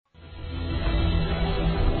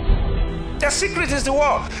secret is the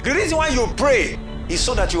word. The reason why you pray is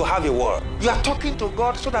so that you have a word. You are talking to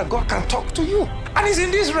God so that God can talk to you. And it's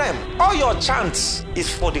in this realm. All your chants is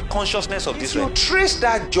for the consciousness of this realm. You trace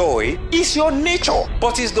that joy, is your nature.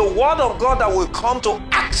 But it's the word of God that will come to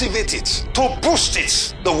activate it, to boost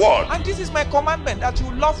it, the word. And this is my commandment, that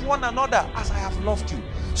you love one another as I have loved you.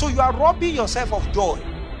 So you are robbing yourself of joy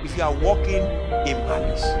if you are walking in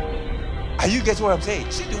malice. Are you getting what I'm saying?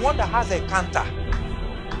 See, the one that has a canter,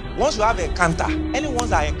 once you have a canter, anyone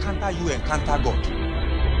that encounter you encounter God.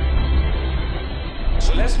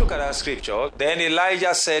 So let's look at that scripture. Then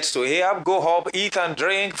Elijah said to Ahab, go up, eat and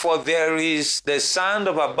drink, for there is the sound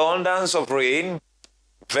of abundance of rain.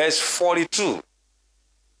 Verse 42.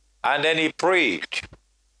 And then he prayed.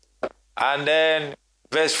 And then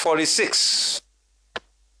verse 46.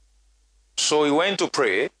 So he went to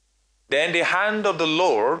pray. Then the hand of the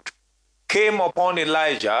Lord came upon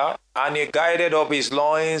Elijah, and he guided up his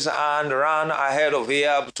loins and ran ahead of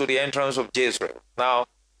Ahab to the entrance of Jezreel. Now,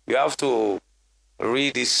 you have to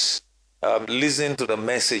read this, listen to the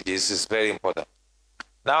messages is very important.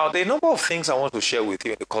 Now, there are a number of things I want to share with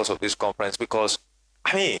you in the course of this conference, because,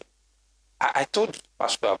 I told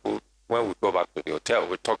Pastor Abu, when we go back to the hotel,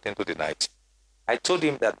 we talked into the night, I told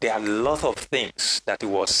him that there are a lot of things that he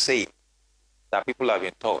was saying that people have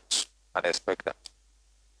been taught and expected.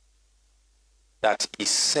 That he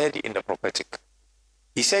said in the prophetic.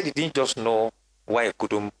 He said he didn't just know why he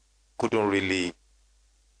couldn't really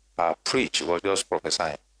preach, he was just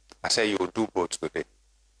prophesying. I said, you will do both today.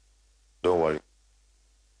 Don't worry.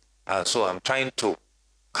 And so I'm trying to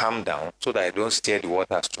calm down so that I don't stir the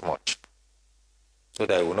waters too much. So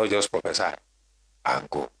that I will not just prophesy and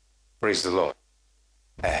go. Praise the Lord.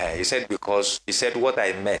 He said, because he said what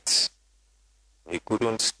I met, he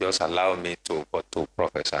couldn't just allow me to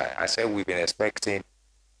prophesy. I said, we've been expecting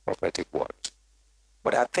prophetic words.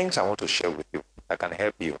 But there are things I want to share with you that can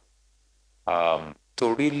help you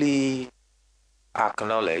to really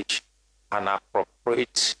acknowledge and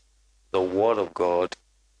appropriate the word of God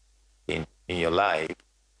in your life,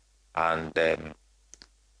 and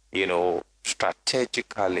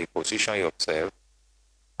strategically position yourself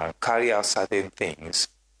and carry out certain things,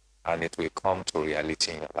 and it will come to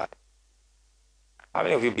reality in your life. How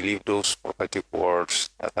many of you believe those prophetic words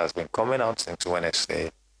that has been coming out since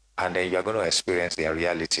Wednesday, and then you are going to experience their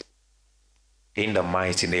reality in the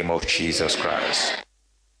mighty name of Jesus Christ?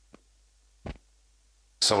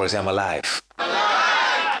 Somebody say, I'm alive.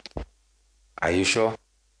 Alive. Are you sure?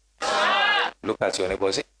 Alive. Look at your neighbor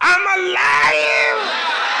and say, I'm alive.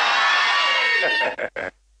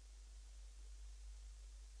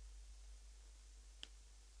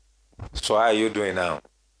 So how are you doing now?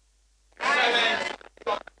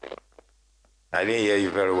 I didn't hear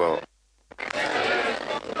you very well.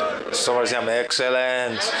 Somebody say, I'm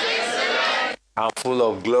excellent. I'm full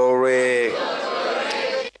of glory.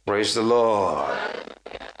 Praise the Lord.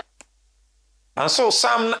 And so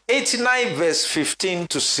Psalm 89 verse 15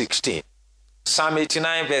 to 16. Psalm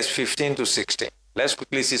 89 verse 15 to 16. Let's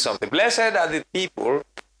quickly see something. Blessed are the people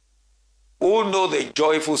who know the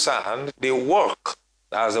joyful sound. They work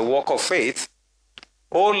as a work of faith.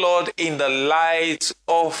 O Lord, in the light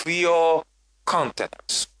of your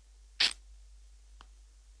countenance.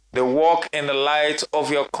 They walk in the light of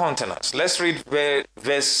your countenance. Let's read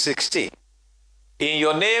verse 16. In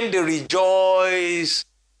your name they rejoice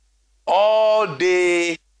all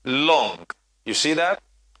day long. You see that?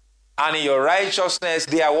 And in your righteousness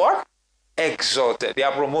they are what? Exalted. They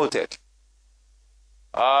are promoted.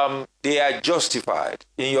 They are justified.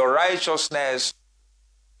 In your righteousness,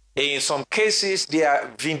 in some cases, they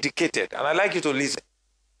are vindicated. And I'd like you to listen.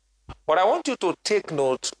 But I want you to take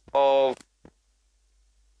note of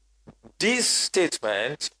this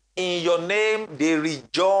statement. In your name, they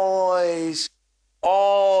rejoice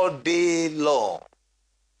all day long.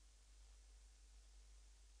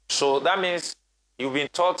 So that means you've been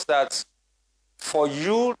taught that for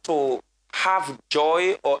you to have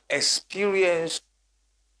joy or experience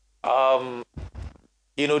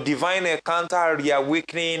divine encounter,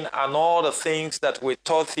 reawakening, and all the things that we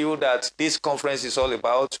taught you that this conference is all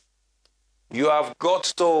about, you have got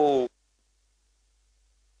to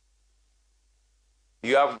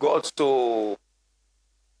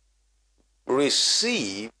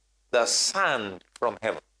receive the sand from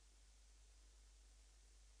heaven.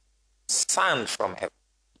 Sand from heaven.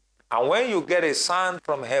 And when you get a sand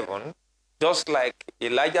from heaven, just like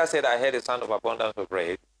Elijah said, I heard a sound of abundance of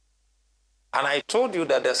rain, and I told you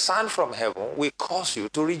that the sand from heaven will cause you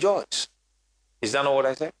to rejoice. Is that not what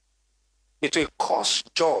I said? It will cause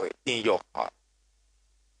joy in your heart.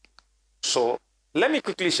 So let me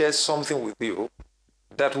quickly share something with you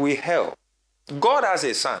that will help God has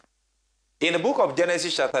a son. In the book of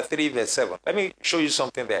Genesis chapter 3 verse 7, let me show you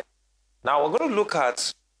something there. Now we're going to look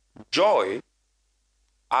at joy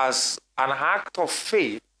as an act of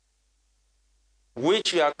faith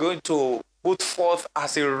which we are going to put forth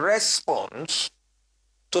as a response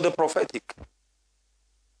to the prophetic.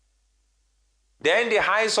 Then the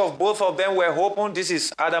eyes of both of them were opened. This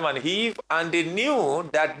is Adam and Eve, and they knew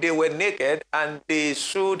that they were naked, and they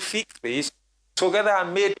sewed fig trees together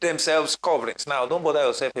and made themselves coverings. Now, don't bother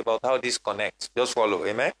yourself about how this connects. Just follow.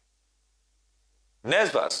 Amen.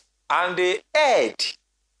 Next verse. And they heard.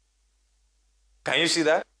 Can you see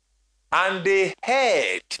that? And they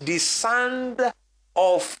heard the sound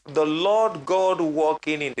of the Lord God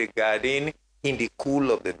walking in the garden in the cool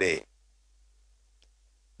of the day.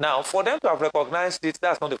 Now, for them to have recognized it,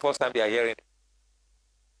 that's not the first time they are hearing it.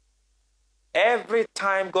 Every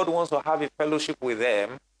time God wants to have a fellowship with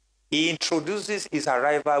them, he introduces his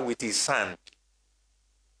arrival with his son.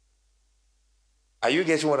 Are you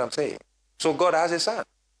getting what I'm saying? So God has a son.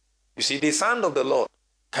 You see, the sound of the Lord.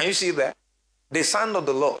 Can you see that? The sound of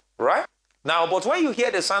the Lord, right? Now, but when you hear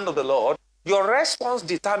the sound of the Lord, your response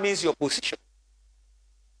determines your position.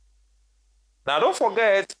 Now, don't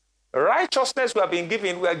forget, righteousness we have been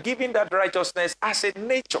given, we are given that righteousness as a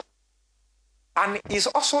nature. And it's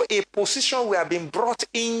also a position we have been brought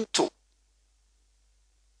into.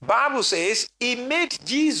 Bible says he made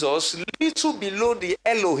Jesus little below the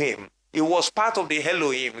Elohim. He was part of the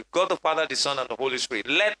Elohim, God the Father, the Son, and the Holy Spirit.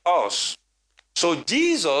 Let us. So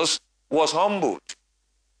Jesus was humbled.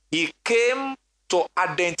 He came to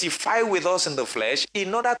identify with us in the flesh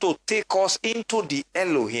in order to take us into the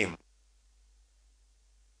Elohim.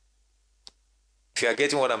 If you are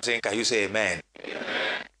getting what I'm saying, can you say amen?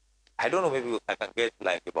 Amen. I don't know, maybe I can get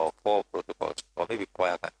like about 4 protocols, or maybe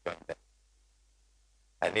choir can join them.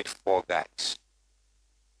 I need 4 guys.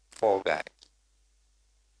 4 guys.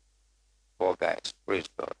 4 guys. Praise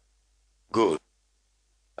God. Good.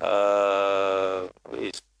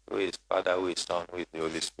 Who is Father, who is Son, who is the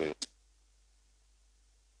Holy Spirit?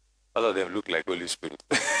 All of them look like Holy Spirit.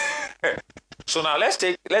 So now let's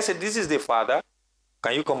say this is the Father.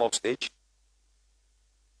 Can you come up stage?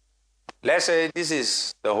 Let's say this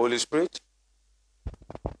is the Holy Spirit.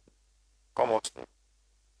 Come up stage.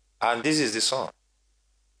 And this is the Son.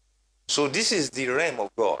 So this is the realm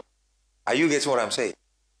of God. Are you getting what I'm saying?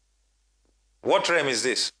 What realm is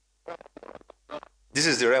this? This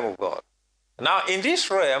is the realm of God. Now, in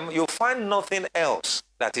this realm, you'll find nothing else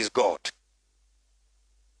that is God.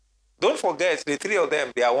 Don't forget, the 3 of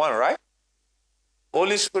them, they are one, right?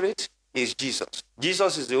 Holy Spirit is Jesus.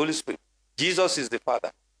 Jesus is the Holy Spirit. Jesus is the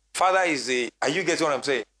Father. Father is the... Are you getting what I'm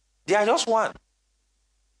saying? They are just one.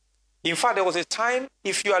 In fact, there was a time,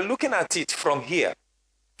 if you are looking at it from here,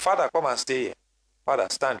 Father, come and stay here. Father,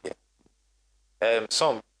 stand here.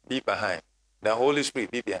 Son, be behind. The Holy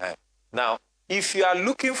Spirit, be behind. Now, if you are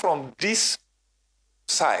looking from this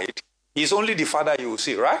side, it's only the Father you will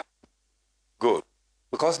see, right? Good.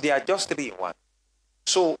 Because they are just 3 in 1.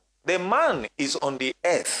 So, the man is on the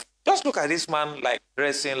earth. Just look at this man like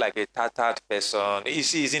dressing like a tattered person. You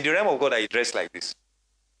see, it's in the realm of God that he dressed like this.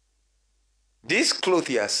 This cloth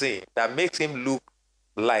you are seeing that makes him look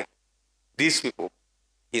like these people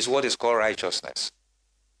is what is called righteousness.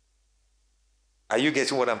 Are you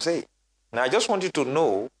getting what I'm saying? Now, I just want you to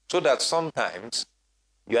know so that sometimes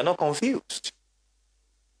you are not confused.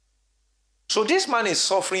 So this man is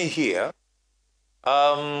suffering here.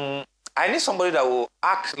 I need somebody that will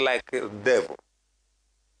act like a devil.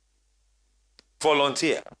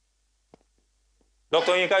 Volunteer.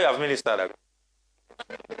 Dr. Yinka, you have ministered.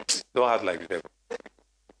 Don't act like the devil.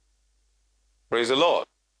 Praise the Lord.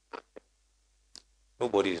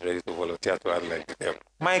 Nobody is ready to volunteer to act like the devil.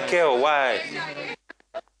 Michael, why?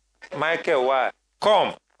 Michael, why?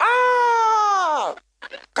 Come. Ah!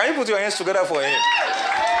 Can you put your hands together for him?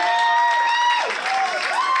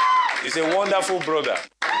 He's a wonderful brother.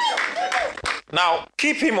 Now,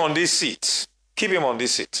 keep him on this seat. Keep him on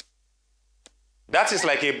this seat. That is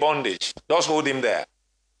like a bondage. Just hold him there.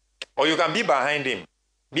 Or you can be behind him.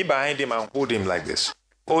 Be behind him and hold him like this.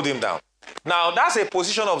 Hold him down. Now, that's a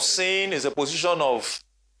position of sin. It's a position of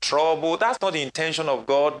trouble. That's not the intention of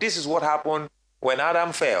God. This is what happened when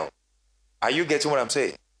Adam fell. Are you getting what I'm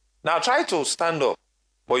saying? Now, try to stand up,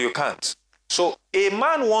 but you can't. So, a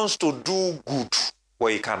man wants to do good, but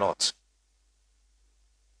he cannot.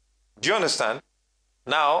 Do you understand?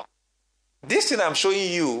 Now, this thing I'm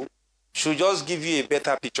showing you should just give you a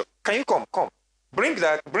better picture. Can you come? Come. Bring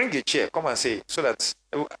a chair. Come and say, so that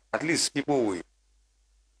at least people will,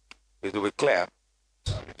 it will be clear.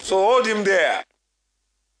 So hold him there.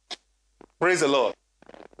 Praise the Lord.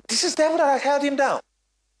 This is the devil that has held him down.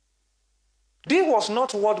 This was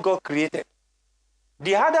not what God created.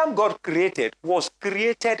 The Adam God created was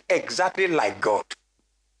created exactly like God.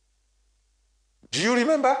 Do you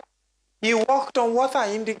remember? He walked on water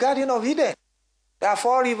in the Garden of Eden. There are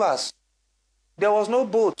 4 rivers. There was no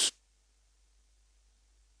boat.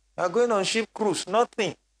 You are going on ship cruise,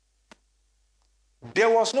 nothing. There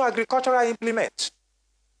was no agricultural implement.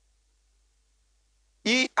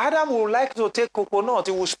 Adam would like to take coconut,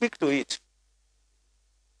 he will speak to it.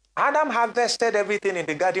 Adam harvested everything in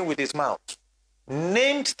the garden with his mouth.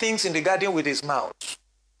 Named things in the garden with his mouth.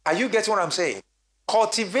 Are you getting what I'm saying?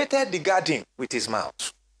 Cultivated the garden with his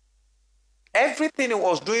mouth. Everything he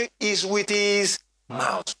was doing is with his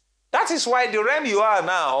mouth. That is why the realm you are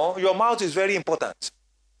now, your mouth is very important.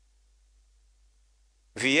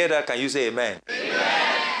 If you hear that, can you say amen?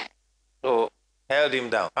 Amen. So, held him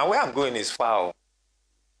down. And where I'm going is far.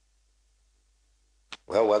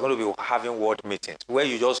 Well, we're going to be having ward meetings where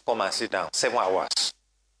you just come and sit down 7 hours.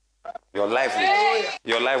 Your life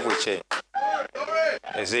will change.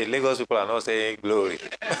 They say Lagos people are not saying glory.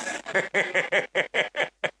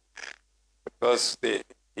 Because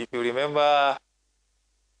if you remember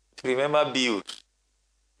Bills,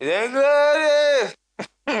 they say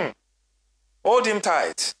glory. Hold him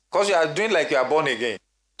tight. Because you are doing like you are born again.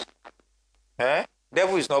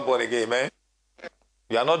 Devil is not born again, man.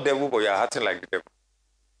 You are not devil, but you are acting like the devil.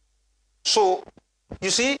 So,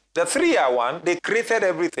 you see, the 3 are one, they created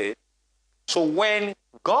everything. So when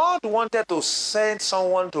God wanted to send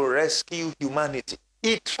someone to rescue humanity,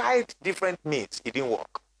 he tried different means. It didn't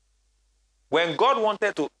work. When God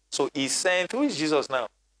wanted to, so he sent, who is Jesus now?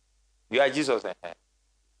 You are Jesus.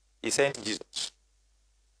 He sent Jesus.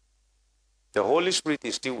 The Holy Spirit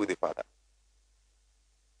is still with the Father.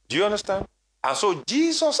 Do you understand? And so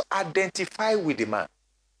Jesus identified with the man.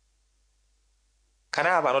 Can I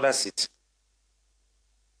have another seat?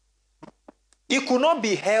 He could not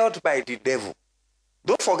be held by the devil.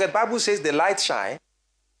 Don't forget, Bible says the light shine,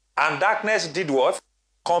 and darkness did what?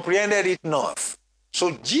 Comprehended it not.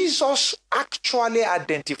 So Jesus actually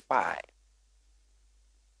identified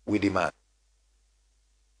with the man.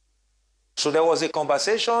 So there was a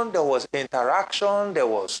conversation, there was interaction,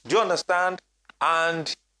 do you understand?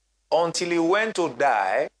 And until he went to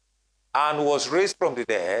die and was raised from the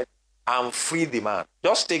dead and freed the man.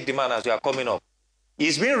 Just take the man as you are coming up.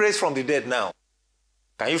 He's being raised from the dead now.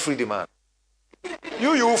 Can you free the man?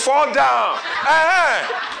 You fall down.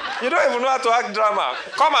 You don't even know how to act drama.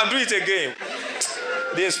 Come and do it again.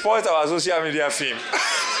 They spoiled our social media film.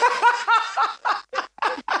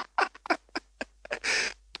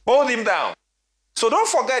 Hold him down. So don't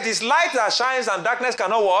forget, it's light that shines and darkness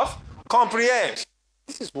cannot what? Comprehend.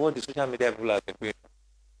 This is what the social media people have been doing.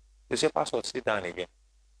 They say, Pastor, sit down again.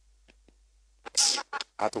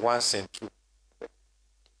 At once and two.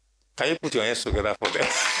 Can you put your hands together for them?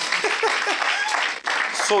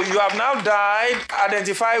 So you have now died,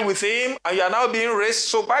 identified with him, and you are now being raised.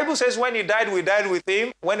 So Bible says when he died, we died with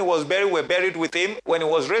him. When he was buried, we buried with him. When he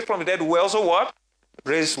was raised from the dead, we also what?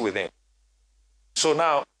 Raised with him. So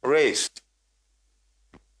now, raised.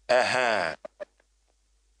 You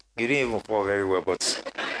didn't even fall very well, but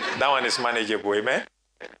that one is manageable, amen?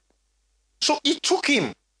 So he took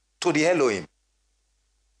him to the Elohim.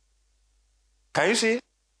 Can you see?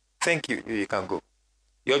 Thank you. You can go.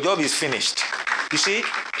 Your job is finished. You see,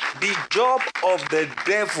 the job of the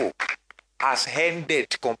devil has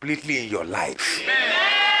ended completely in your life.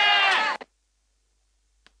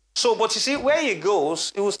 So, but you see, where he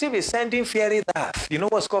goes, he will still be sending fairy dart. You know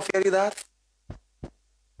what's called fairy dart?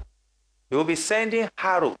 He will be sending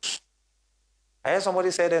arrows. I heard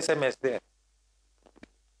somebody said SMS there.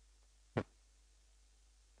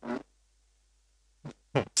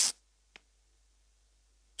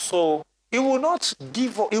 So, he will not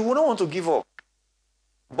give up. He will not want to give up.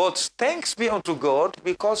 But thanks be unto God,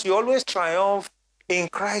 because you always triumph in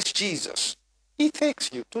Christ Jesus. He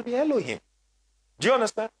takes you to the Elohim. Do you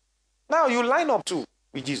understand? Now you line up too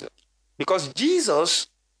with Jesus. Because Jesus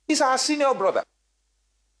is our senior brother.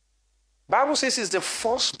 Bible says he's the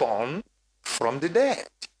firstborn from the dead.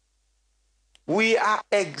 We are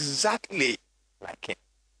exactly like him.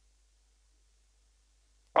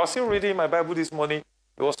 I was still reading my Bible this morning.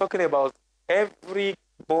 It was talking about every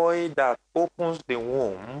boy that opens the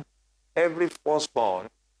womb, every firstborn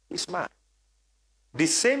is man. The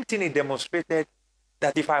same thing he demonstrated,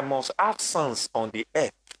 that if I must have sons on the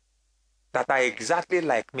earth that are exactly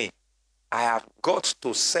like me, I have got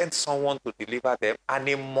to send someone to deliver them, and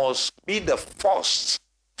he must be the first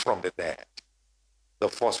from the dead. The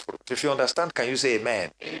first fruit. If you understand, can you say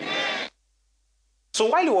amen? Amen. So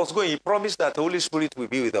while he was going, he promised that the Holy Spirit will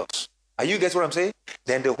be with us. Are you getting what I'm saying?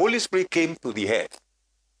 Then the Holy Spirit came to the earth.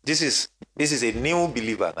 This is a new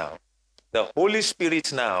believer now. The Holy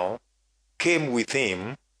Spirit now came with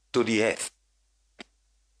him to the earth.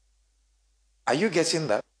 Are you getting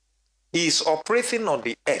that? He is operating on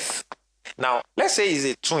the earth. Now, let's say he's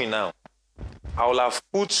a twin now. I will have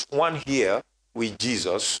put one here with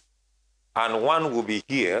Jesus, and one will be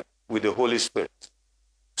here with the Holy Spirit.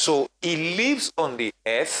 So he lives on the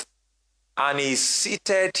earth and is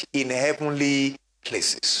seated in heavenly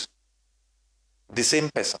places. The same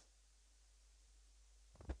person.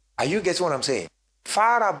 Are you getting what I'm saying?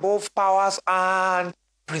 Far above powers and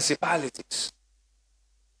principalities.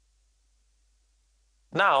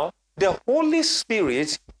 Now, the Holy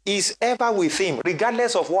Spirit is ever with him,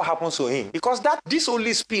 regardless of what happens to him. Because this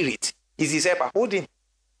Holy Spirit is his helper. Hold him.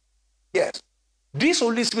 Yes. This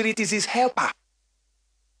Holy Spirit is his helper.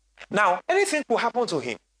 Now, anything could happen to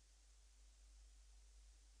him.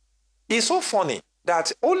 It's so funny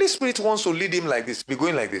that Holy Spirit wants to lead him like this, be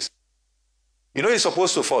going like this. You know he's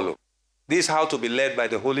supposed to follow. This is how to be led by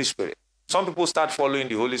the Holy Spirit. Some people start following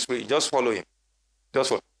the Holy Spirit. Just follow him. Just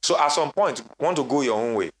follow. So at some point, you want to go your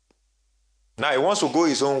own way. Now he wants to go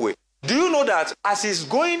his own way. Do you know that as he's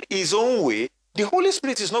going his own way, the Holy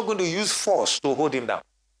Spirit is not going to use force to hold him down?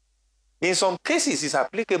 In some cases, it's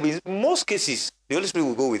applicable. In most cases, the Holy Spirit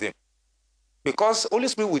will go with him. Because Holy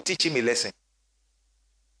Spirit will teach him a lesson.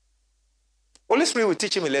 Holy Spirit will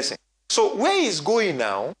teach him a lesson. So where he's going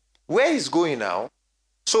now,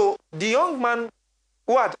 so the young man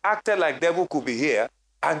who had acted like devil could be here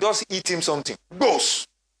and just eat him something. Goes.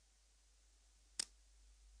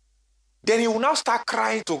 Then he will now start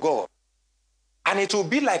crying to God. And it will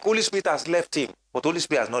be like Holy Spirit has left him. But Holy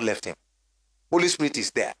Spirit has not left him. Holy Spirit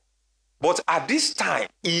is there. But at this time,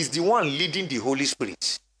 he is the one leading the Holy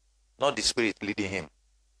Spirit, not the Spirit leading him.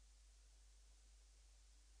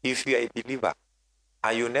 If you are a believer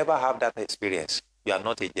and you never have that experience, you are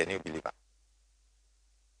not a genuine believer.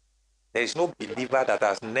 There is no believer that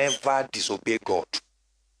has never disobeyed God.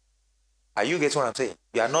 Are you getting what I'm saying?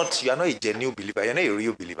 You are not a genuine believer. You are not a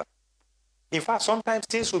real believer. In fact, sometimes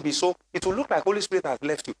things will be so, it will look like Holy Spirit has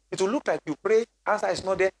left you. It will look like you pray, answer is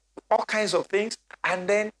not there, all kinds of things. And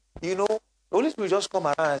then, the Holy Spirit just come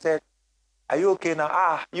around and said, are you okay now?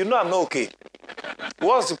 I'm not okay.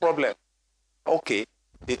 What's the problem? Okay,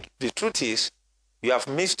 the truth is, you have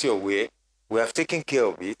missed your way. We have taken care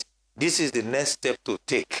of it. This is the next step to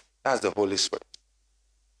take. That's the Holy Spirit.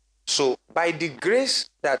 So, by the grace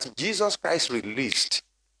that Jesus Christ released,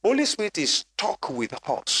 Holy Spirit is stuck with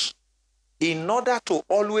us in order to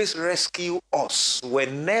always rescue us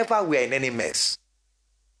whenever we are in any mess.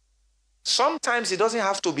 Sometimes it doesn't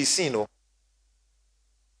have to be sin. It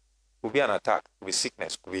could be an attack, it could be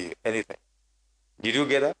sickness, it could be anything. Did you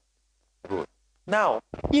get that? Good. Now,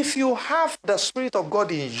 if you have the Spirit of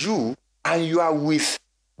God in you and you are with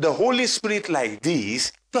the Holy Spirit like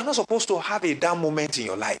this, you are not supposed to have a down moment in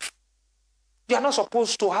your life. You are not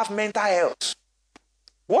supposed to have mental health.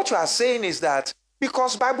 What you are saying is that,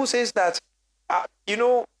 because Bible says that,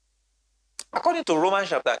 according to Romans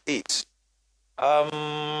chapter 8,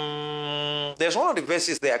 there's one of the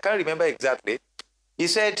verses there, I can't remember exactly. He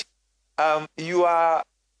said, so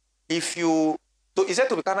he said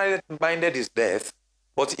to be carnally minded is death,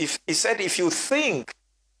 but he said if you think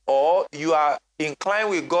or you are inclined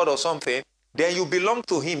with God or something, then you belong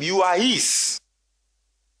to him, you are his.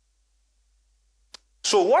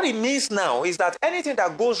 So what it means now is that anything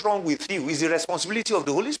that goes wrong with you is the responsibility of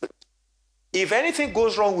the Holy Spirit. If anything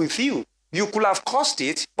goes wrong with you, you could have caused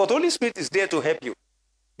it, but the Holy Spirit is there to help you.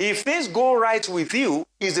 If things go right with you,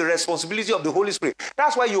 it's the responsibility of the Holy Spirit.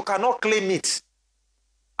 That's why you cannot claim it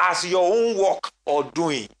as your own work or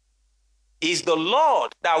doing. It's the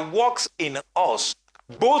Lord that works in us,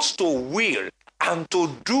 both to will and to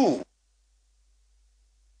do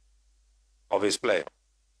of his pleasure.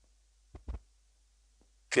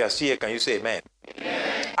 If you are here, can you say amen?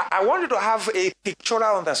 Amen. I want you to have a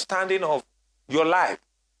pictorial understanding of your life.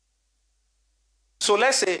 So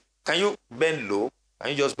let's say, can you bend low?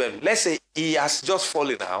 Can you just bend? Let's say he has just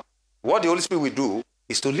fallen now. What the Holy Spirit will do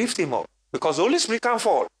is to lift him up. Because the Holy Spirit can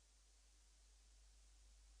fall.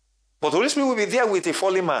 But the Holy Spirit will be there with a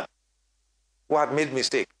fallen man who had made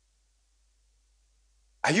mistake.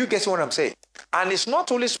 Are you getting what I'm saying? And it's not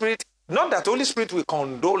Holy Spirit, not that Holy Spirit will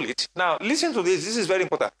condole it. Now, listen to this. This is very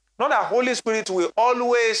important. Not that Holy Spirit will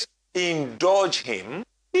always indulge him.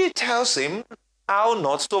 He tells him how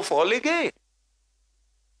not to fall again.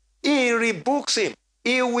 He rebukes him.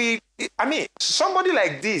 Somebody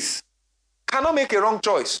like this cannot make a wrong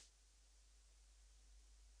choice.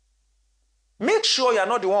 Make sure you are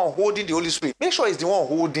not the one holding the Holy Spirit. Make sure it's the one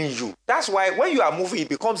holding you. That's why when you are moving, it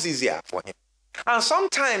becomes easier for him. And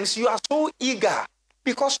sometimes you are so eager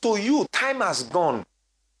because to you, time has gone.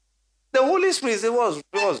 The Holy Spirit is the one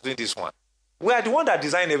who was doing this one. We are the one that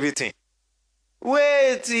designed everything.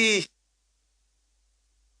 Wait.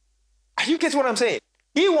 Are you getting what I'm saying?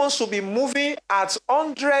 He wants to be moving at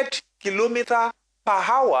 100 kilometers per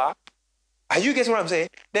hour. Are you getting what I'm saying?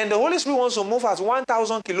 Then the Holy Spirit wants to move at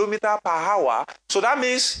 1,000 kilometers per hour. So that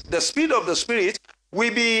means the speed of the Spirit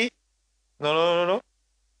will be... No.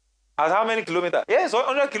 At how many kilometers? Yes,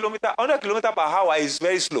 100 kilometers per hour is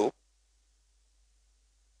very slow.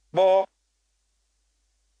 But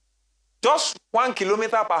just 1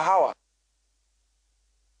 kilometer per hour.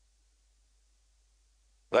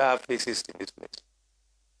 Do I have physicists in this place?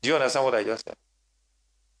 Do you understand what I just said?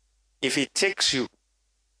 If it takes you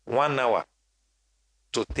 1 hour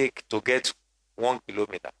to get 1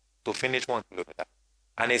 kilometer, to finish 1 kilometer,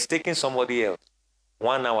 and it's taking somebody else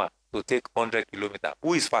 1 hour to take 100 kilometers,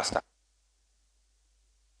 who is faster?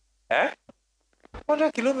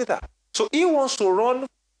 100 kilometers. So he wants to run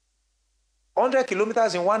 100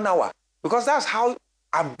 kilometers in 1 hour because that's how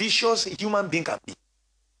ambitious a human being can be.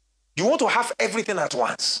 You want to have everything at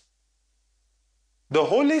once. The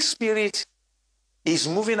Holy Spirit is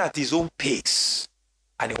moving at his own pace,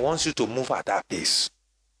 and he wants you to move at that pace.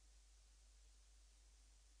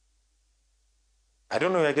 I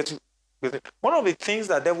don't know if I get to. One of the things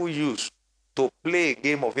that the devil uses to play a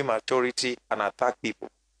game of immaturity and attack people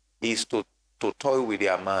is to toy with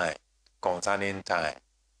their mind concerning time.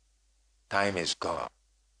 Time is gone.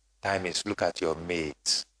 Time is, look at your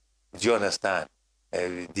mates. Do you understand?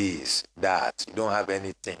 This, that. You don't have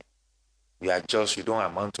anything. You don't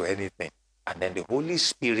amount to anything. And then the Holy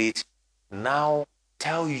Spirit now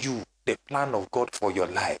tell you the plan of God for your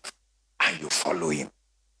life, and you follow him.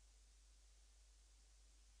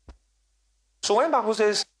 So when the Bible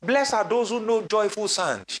says, blessed are those who know joyful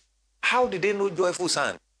sound. How did they know joyful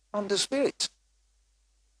sound? From the Spirit.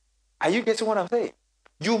 Are you getting what I'm saying?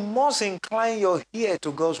 You must incline your ear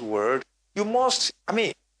to God's word. You must,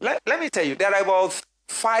 let me tell you, there are about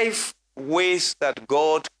 5 ways that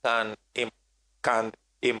God can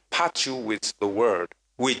impart you with the word,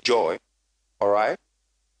 with joy. All right?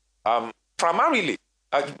 Primarily,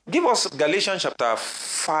 give us Galatians chapter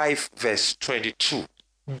 5, verse 22.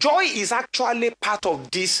 Joy is actually part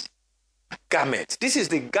of this garment. This is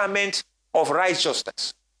the garment of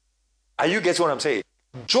righteousness. Are you getting what I'm saying?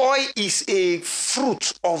 Joy is a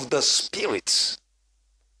fruit of the Spirit.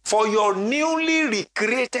 For your newly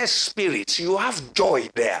recreated spirit, you have joy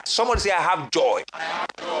there. Somebody say, I have joy. I have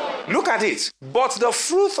joy. Look at it. But the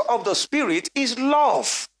fruit of the Spirit is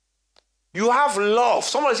love. You have love.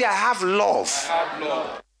 Somebody say, I have love. I have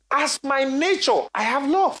love. As my nature, I have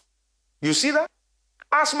love. You see that?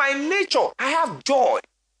 As my nature, I have joy.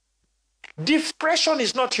 Depression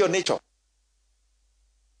is not your nature.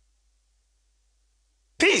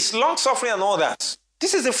 Peace, long suffering, and all that.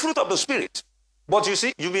 This is the fruit of the Spirit. But you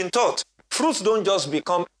see, you've been taught, fruits don't just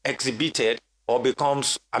become exhibited or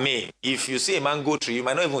becomes, if you see a mango tree, you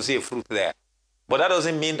might not even see a fruit there. But that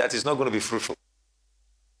doesn't mean that it's not going to be fruitful.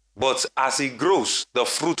 But as it grows, the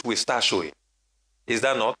fruit will start showing. Is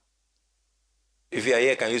that not? If you are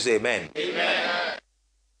here, can you say amen? Amen.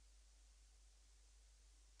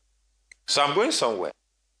 So I'm going somewhere.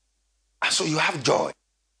 And so you have joy.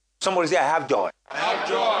 Somebody say, I have joy. I have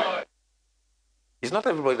joy. It's not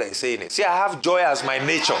everybody that is saying it. Say, I have joy as my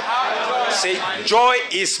nature. Say, joy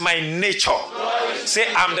is my nature. Say,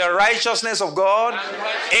 I'm the righteousness of God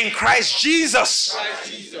in Christ Jesus.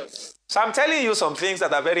 So I'm telling you some things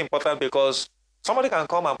that are very important because somebody can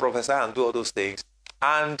come and prophesy and do all those things.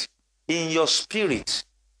 And in your spirit,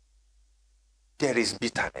 there is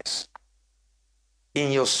bitterness.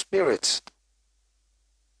 In your spirit,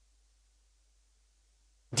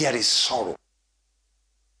 there is sorrow.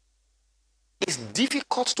 It's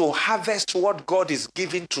difficult to harvest what God is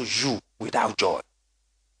giving to you without joy.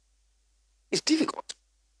 It's difficult.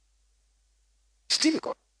 It's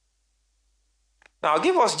difficult. Now,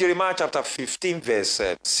 give us Jeremiah chapter 15, verse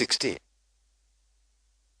 16.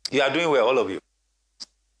 You are doing well, all of you.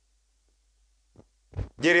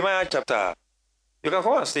 Jeremiah chapter, you can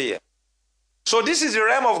come and stay here. So this is the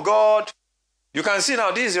realm of God. You can see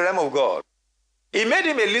now, this is the realm of God. He made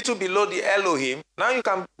him a little below the Elohim. Now you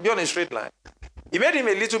can be on a straight line. He made him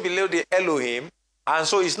a little below the Elohim, and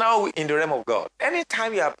so he's now in the realm of God.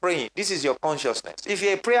 Anytime you are praying, this is your consciousness. If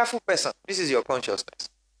you're a prayerful person, this is your consciousness.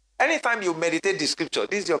 Anytime you meditate the scripture,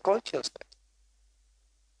 this is your consciousness.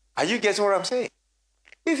 Are you getting what I'm saying?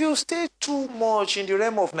 If you stay too much in the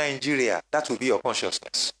realm of Nigeria, that will be your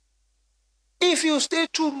consciousness. If you stay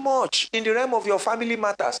too much in the realm of your family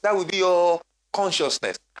matters, that will be your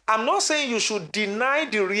consciousness. I'm not saying you should deny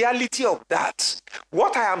the reality of that.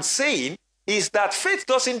 What I am saying is that faith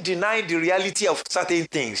doesn't deny the reality of certain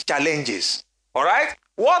things, challenges. All right?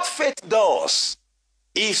 What faith does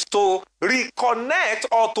is to reconnect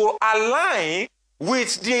or to align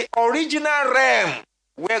with the original realm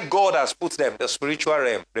where God has put them, the spiritual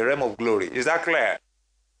realm, the realm of glory. Is that clear?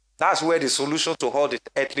 That's where the solution to all the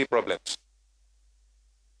earthly problems.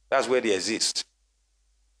 That's where they exist.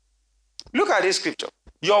 Look at this scripture.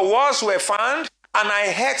 Your words were found, and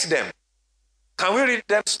I heard them. Can we read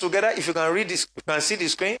them together? If you can read this, you can see the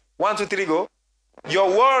screen. 1, 2, 3, go.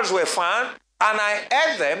 Your words were found, and I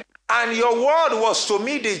heard them, and your word was to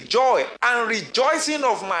me the joy and rejoicing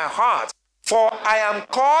of my heart. For I am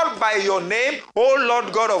called by your name, O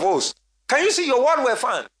Lord God of hosts. Can you see your word were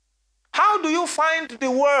found? How do you find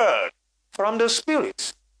the word? From the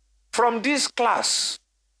Spirit. From this class.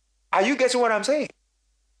 Are you getting what I'm saying?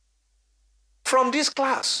 From this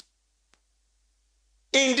class.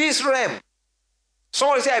 In this realm.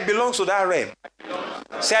 Somebody say, I belong to that realm.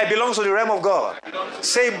 Say, I belong to the realm of God.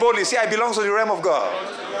 Say boldly, say, I belong to the realm of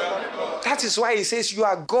God. That is why he says, you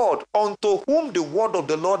are God, unto whom the word of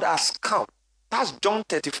the Lord has come. That's John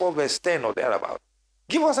 34, verse 10 or thereabout.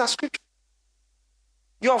 Give us a scripture.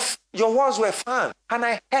 Your words were found, and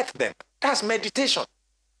I heard them. That's meditation.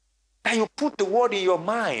 And you put the word in your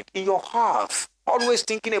mind, in your heart, always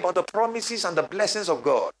thinking about the promises and the blessings of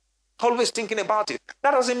God. Always thinking about it.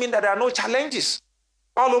 That doesn't mean that there are no challenges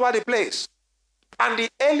all over the place. And the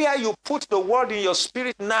earlier you put the word in your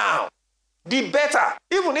spirit now, the better,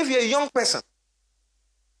 even if you're a young person.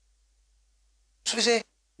 So you say,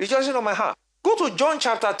 rejoicing on my heart. Go to John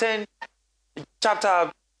chapter 10,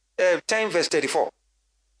 verse 34.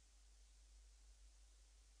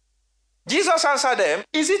 Jesus answered them,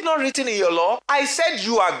 is it not written in your law? I said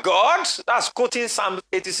you are God. That's quoting Psalm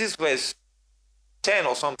 86 verse 10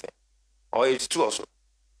 or something. Or 82 or so.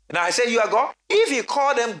 Now I said you are God. If he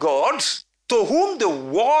called them gods, to whom the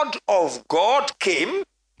word of God came,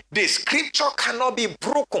 the scripture cannot be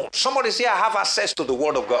broken. Somebody say, I have access to the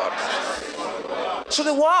word of God. So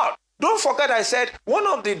the word. Don't forget I said, one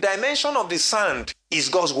of the dimensions of the sand is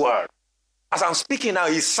God's word. As I'm speaking now,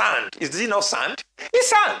 is sand. Is it not sand? It's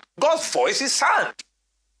sand. God's voice is sand.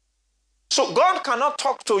 So God cannot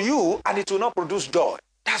talk to you and it will not produce joy.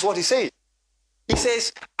 That's what he says. He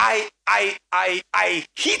says, I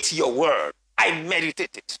hit your word. I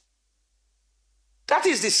meditate it. That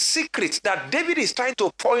is the secret that David is trying to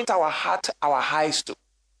point our heart, our eyes to.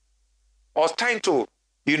 Or trying to,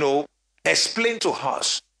 explain to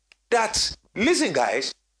us. That, listen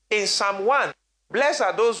guys, in Psalm 1, blessed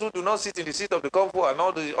are those who do not sit in the seat of the comfort and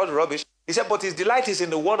all the rubbish. He said, but his delight is in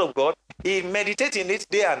the word of God. He meditates in it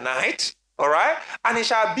day and night. All right? And it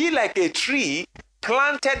shall be like a tree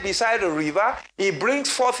planted beside a river. He brings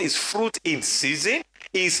forth his fruit in season.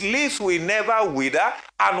 His leaves will never wither.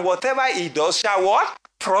 And whatever he does shall what?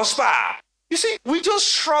 Prosper. You see, we just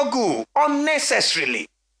struggle unnecessarily.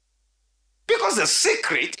 Because the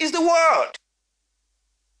secret is the word.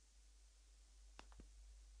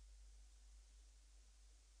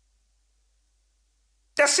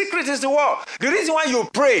 The secret is the word. The reason why you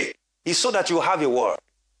pray is so that you have a word.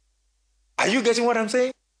 Are you getting what I'm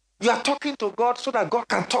saying? You are talking to God so that God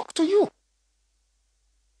can talk to you.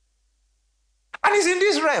 And it's in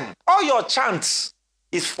this realm. All your chants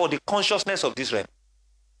is for the consciousness of this realm.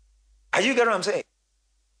 Are you getting what I'm saying?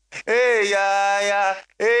 Hey, yeah.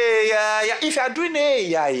 Hey, yeah. If you are doing hey,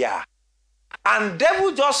 yeah. And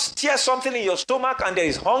devil just steers something in your stomach and there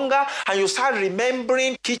is hunger and you start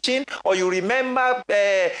remembering kitchen or you remember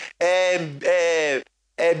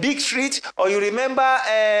Big Street or you remember,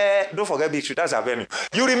 don't forget Big Street, that's our venue.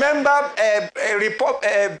 You remember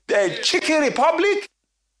Chicken Republic?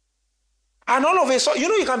 And all of a sudden,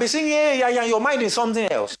 you can be singing, yeah, your mind is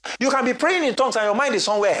something else. You can be praying in tongues and your mind is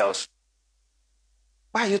somewhere else.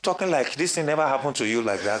 Why are you talking like this thing never happened to you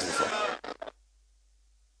like that before?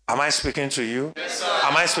 Am I speaking to you? Yes, sir.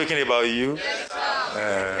 Am I speaking about you? Yes,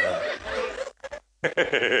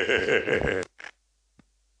 sir.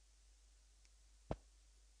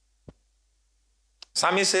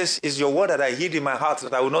 Psalmist says, it's your word that I hid in my heart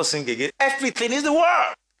that I will not sing again. Everything is the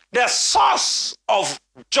word. The source of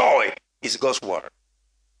joy is God's word,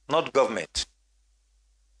 not government.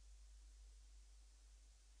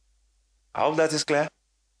 I hope that is clear.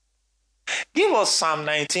 Give us Psalm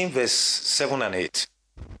 19, verse 7 and 8.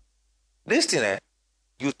 This thing,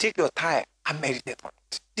 you take your time and meditate on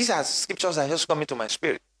it. These are scriptures that just come into my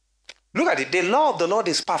spirit. Look at it. The law of the Lord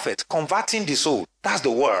is perfect, converting the soul. That's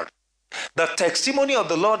the word. The testimony of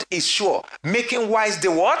the Lord is sure, making wise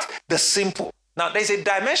the what? The simple. Now, there's a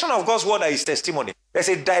dimension of God's word that is testimony. There's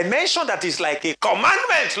a dimension that is like a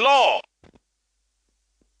commandment, law.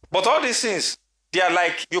 But all these things, they are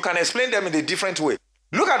like, you can explain them in a different way.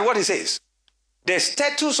 Look at what he says. The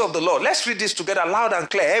statutes of the Lord. Let's read this together loud and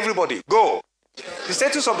clear. Everybody, go. The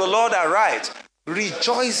statutes of the Lord are right,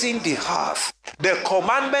 rejoicing the heart. The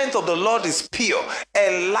commandment of the Lord is pure,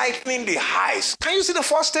 enlightening the eyes. Can you see the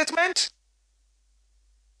first statement?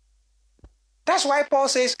 That's why Paul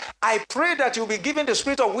says, I pray that you'll be given the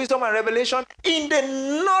spirit of wisdom and revelation in the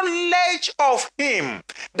knowledge of him,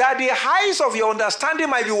 that the eyes of your understanding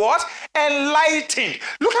might be what? Enlightened.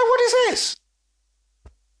 Look at what he says.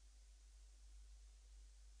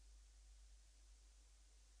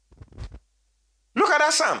 Look at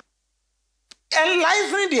that psalm.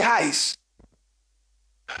 Enlightening the eyes.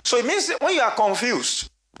 So it means that when you are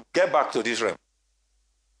confused, get back to this realm.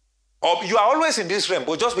 Or you are always in this realm,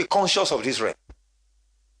 but just be conscious of this realm.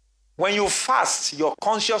 When you fast, your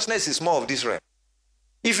consciousness is more of this realm.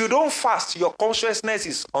 If you don't fast, your consciousness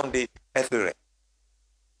is on the earthly realm.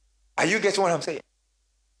 Are you getting what I'm saying?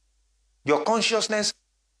 Your consciousness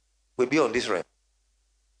will be on this realm,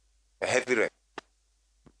 the heavy realm.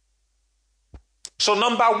 So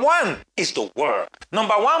number one is the word.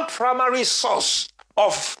 Number one primary source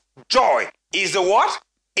of joy is the what?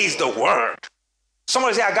 Is the word.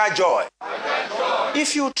 Somebody say, I got joy. I got joy.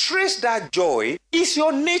 If you trace that joy, it's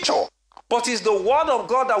your nature. But it's the word of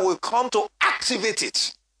God that will come to activate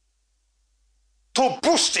it. To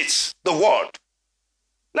boost it, the word.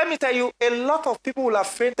 Let me tell you, a lot of people will have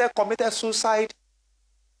fainted, committed suicide,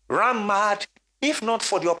 ran mad, if not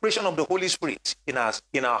for the operation of the Holy Spirit in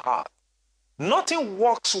our heart. Nothing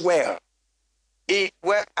works well.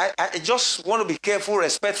 I just want to be careful,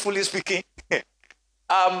 respectfully speaking.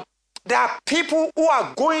 There are people who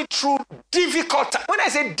are going through difficult time. When I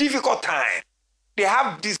say difficult time, they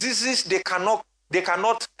have diseases they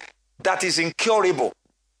cannot, that is incurable.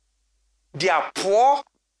 They are poor.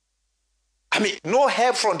 I mean, no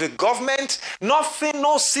help from the government, nothing,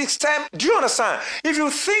 no system. Do you understand? If you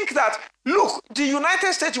think that, look, the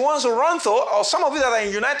United States wants to run through, or some of you that are in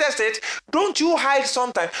the United States, don't you hide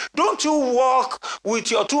sometimes? Don't you walk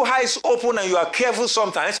with your two eyes open and you are careful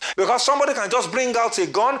sometimes? Because somebody can just bring out a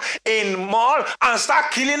gun in mall and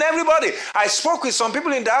start killing everybody. I spoke with some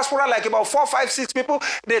people in diaspora, like about 4, 5, 6 people.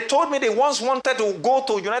 They told me they once wanted to go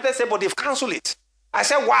to the United States, but they've canceled it. I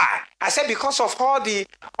said, why? I said, because of all the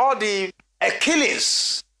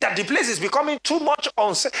killings, that the place is becoming too much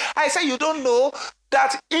unsafe. I say you don't know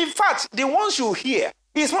that, in fact, the ones you hear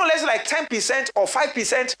is more or less like 10% or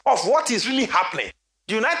 5% of what is really happening.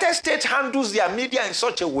 The United States handles their media in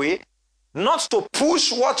such a way not to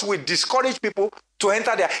push what will discourage people to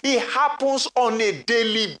enter there. It happens on a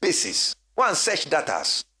daily basis. Go and search data.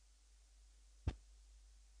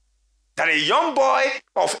 That a young boy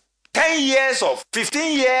of 10 years or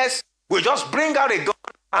 15 years will just bring out a gun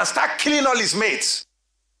and start killing all his mates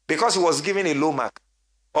because he was given a low mark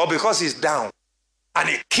or because he's down, and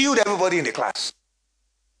he killed everybody in the class.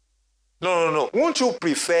 No. Won't you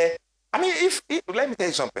prefer? I mean, let me tell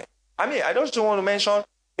you something. I mean, I just don't want to mention,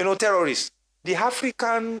 terrorists. The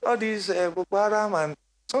African, all these Boko Haram, and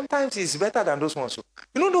sometimes it's better than those ones.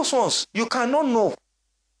 Those ones, you cannot know.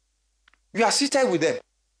 You are seated with them.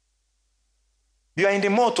 You are in the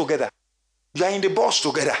mall together. You are in the bus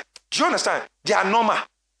together. Do you understand? They are normal.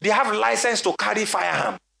 They have license to carry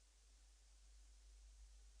firearm.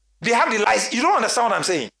 They have the license. You don't understand what I'm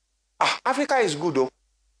saying? Africa is good though.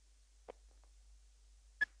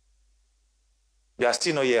 You are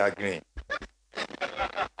still not here agreeing.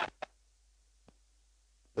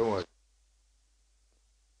 Don't worry.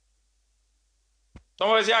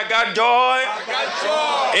 Somebody say, I got joy. I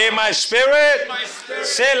got joy. In my spirit. In my spirit.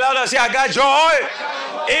 Say louder, say, I got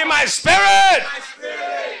joy. In my spirit.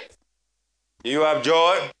 You have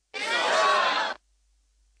joy? Yeah.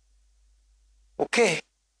 Okay.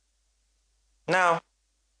 Now,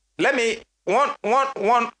 let me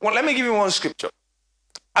give you one scripture.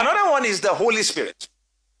 Another one is the Holy Spirit.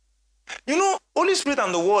 Holy Spirit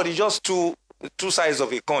and the Word is just two sides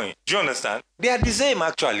of a coin. Do you understand? They are the same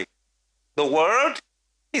actually. The Word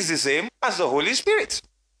is the same as the Holy Spirit.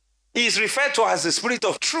 He is referred to as the Spirit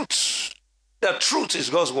of truth. The truth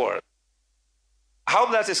is God's Word. I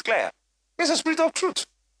hope that is clear. It's a spirit of truth.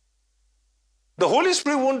 The Holy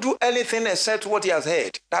Spirit won't do anything except what he has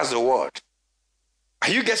heard. That's the word. Are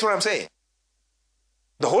you getting what I'm saying?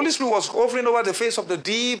 The Holy Spirit was hovering over the face of the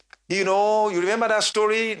deep. You know, you remember that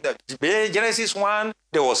story, Genesis 1,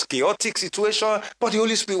 there was chaotic situation, but the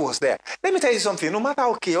Holy Spirit was there. Let me tell you something, no matter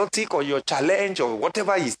how chaotic or your challenge or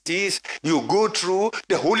whatever it is you go through,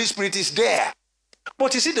 the Holy Spirit is there.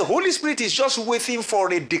 But you see, the Holy Spirit is just waiting for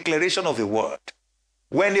a declaration of a word.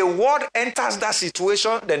 When a word enters that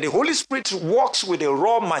situation, then the Holy Spirit works with a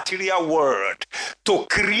raw material word to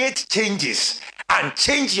create changes and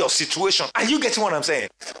change your situation. Are you getting what I'm saying?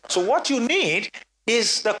 So what you need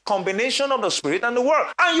is the combination of the Spirit and the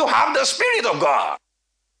Word. And you have the Spirit of God.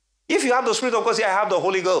 If you have the Spirit of God, say, I have the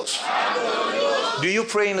Holy Ghost. Do you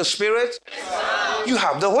pray in the Spirit? You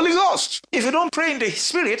have the Holy Ghost. If you don't pray in the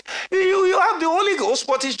Spirit, you have the Holy Ghost,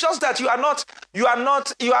 but it's just that you have not been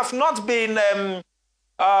you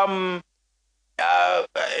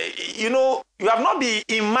have not been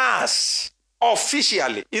immersed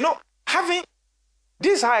officially. You know,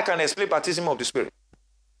 this is how I can explain baptism of the Spirit.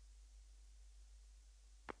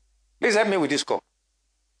 Please help me with this cup.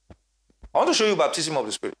 I want to show you baptism of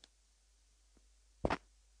the Spirit.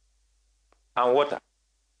 And water.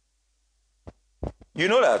 You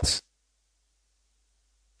know that?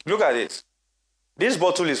 Look at it. This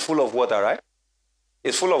bottle is full of water, right?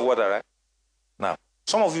 It's full of water, right? Now,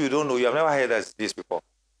 some of you don't know, you have never heard this before.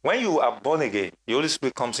 When you are born again, the Holy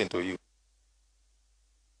Spirit comes into you.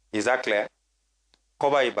 Is that clear?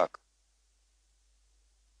 Cover it back.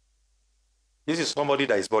 This is somebody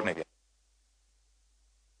that is born again.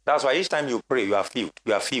 That's why each time you pray, you are filled.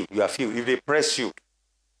 You are filled. You are filled. If they press you,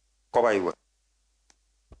 cover it well.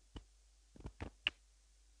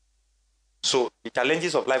 So the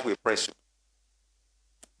challenges of life will press you.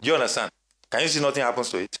 Do you understand? Can you see nothing happens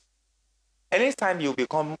to it? Anytime you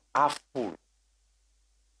become half full,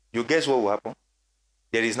 you guess what will happen?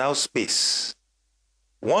 There is now space.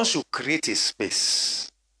 Once you create a space,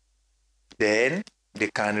 then they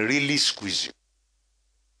can really squeeze you.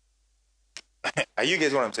 Are you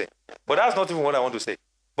getting what I'm saying? But that's not even what I want to say.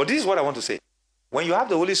 But this is what I want to say. When you have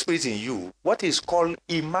the Holy Spirit in you, what is called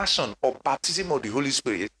immersion or baptism of the Holy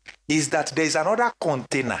Spirit is that there is another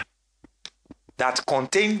container that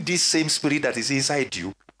contains this same Spirit that is inside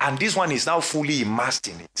you, and this one is now fully immersed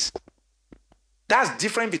in it. That's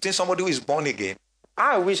different between somebody who is born again.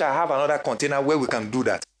 I wish I have another container where we can do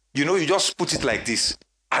that. You know, you just put it like this,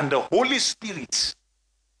 and the Holy Spirit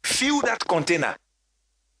fill that container.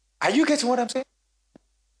 Are you getting what I'm saying?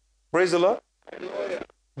 Praise the Lord.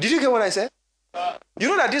 Did you get what I said? You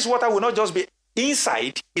know that this water will not just be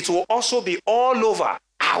inside, it will also be all over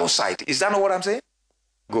outside. Is that not what I'm saying?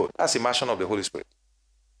 Good. That's immersion of the Holy Spirit.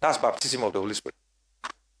 That's baptism of the Holy Spirit.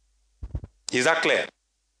 Is that clear?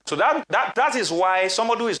 So that is why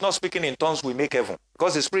somebody who is not speaking in tongues will make heaven,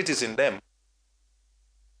 because the Spirit is in them.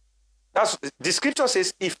 That's the scripture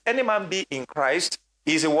says, if any man be in Christ,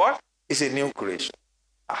 he is a what? Is a new creation.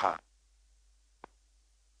 Aha.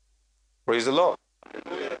 Praise the Lord.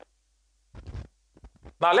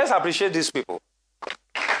 Now let's appreciate these people.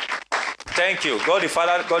 Thank you. God the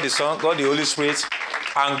Father, God the Son, God the Holy Spirit,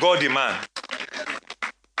 and God the man.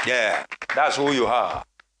 Yeah, that's who you are.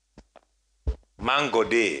 Man God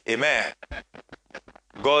day. Amen.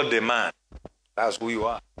 God the man. That's who you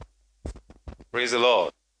are. Praise the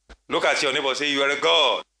Lord. Look at your neighbor and say, you are a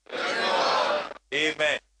God.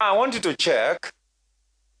 Amen. I want you to check.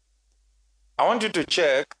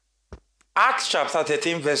 Acts chapter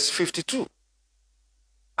 13 verse 52.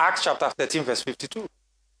 Acts chapter 13 verse 52.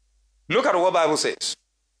 Look at what the Bible says.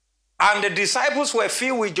 And the disciples were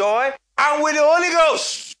filled with joy and with the Holy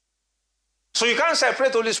Ghost. So you can't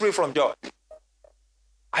separate Holy Spirit from joy.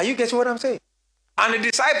 Are you getting what I'm saying? And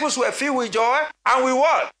the disciples were filled with joy and with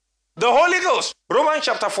what? The Holy Ghost. Romans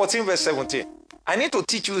chapter 14 verse 17. I need to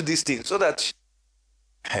teach you these things so that...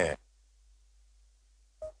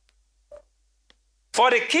 For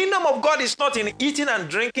the kingdom of God is not in eating and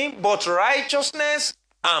drinking, but righteousness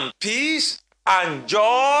and peace and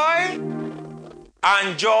joy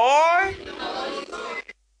and joy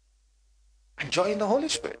and joy in the Holy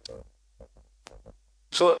Spirit.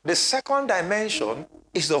 So the second dimension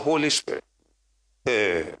is the Holy Spirit.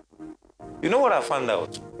 You know what I found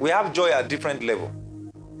out? We have joy at different levels.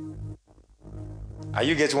 Are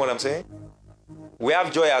you getting what I'm saying? We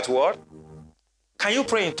have joy at what? Can you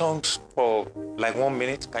pray in tongues for like 1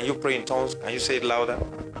 minute? Can you pray in tongues? Can you say it louder?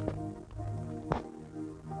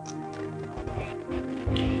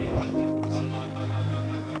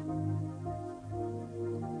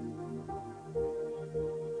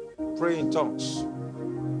 Pray in tongues.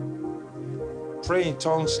 Pray in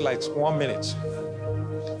tongues like 1 minute.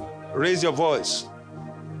 Raise your voice.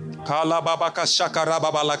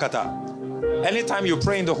 Anytime you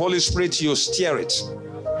pray in the Holy Spirit, you steer it.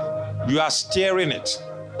 You are steering it.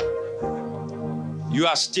 You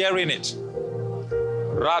are steering it.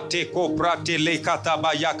 Rateko prate lekata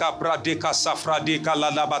bayaka pradeka safradeka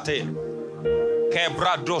lalabate.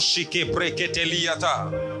 Kebrado shike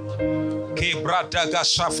breketeliata. Kebradaga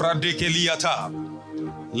safradeke liata.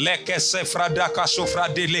 Leke sefradaka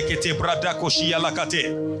sofrade lekete bradako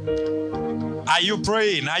shialakate. Are you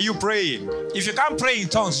praying? Are you praying? If you can't pray in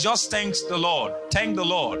tongues, just thank the Lord. Thank the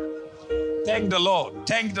Lord. Thank the Lord.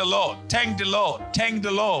 Thank the Lord. Thank the Lord. Thank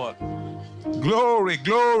the Lord. Glory,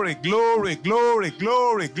 glory, glory, glory,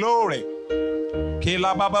 glory, glory.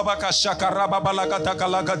 Kela baba baka shakara baba lagata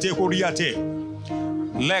kalagate kuriate.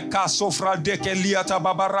 Leka sofra deke liata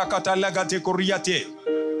baba rakata lagate kuriate.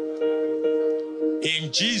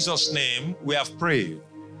 In Jesus' name, we have prayed.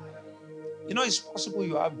 You know, it's possible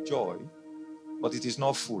you have joy, but it is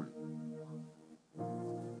not full.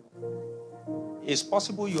 It's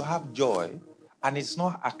possible you have joy and it's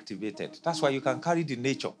not activated. That's why you can carry the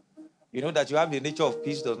nature. You know that you have the nature of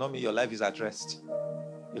peace does not mean your life is at rest.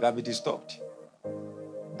 You can be disturbed.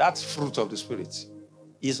 That's fruit of the Spirit.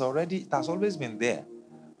 It has always been there.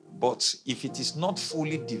 But if it is not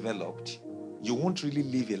fully developed, you won't really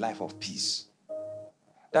live a life of peace.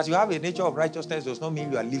 That you have a nature of righteousness does not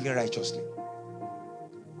mean you are living righteously.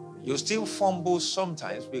 You still fumble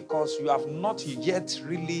sometimes because you have not yet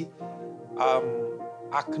really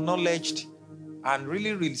acknowledged and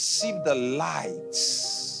really received the light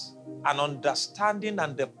and understanding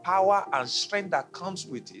and the power and strength that comes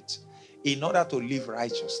with it in order to live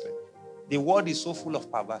righteously. The world is so full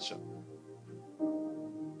of perversion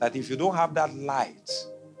that if you don't have that light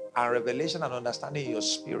and revelation and understanding in your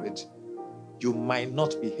spirit, you might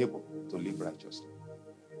not be able to live righteously.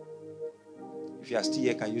 If you are still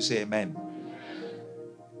here, can you say amen?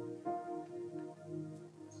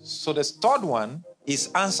 So the third one is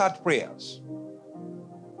answered prayers.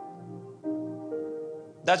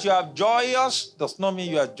 That you are joyous does not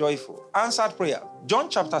mean you are joyful. Answered prayer. John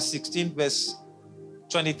chapter 16, verse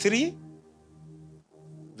 23.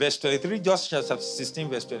 Verse 23. John chapter 16,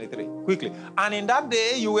 verse 23. Quickly. And in that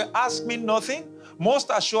day you will ask me nothing.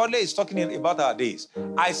 Most assuredly, it's talking about our days.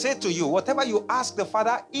 I say to you, whatever you ask the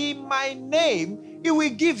Father in my name, he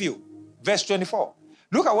will give you. Verse 24.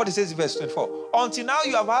 Look at what it says in verse 24. Until now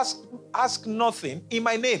you have asked nothing in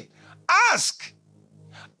my name. Ask,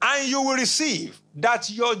 and you will receive,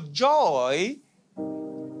 that your joy,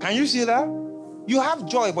 can you see that? You have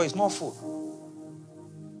joy, but it's not full.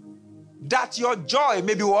 That your joy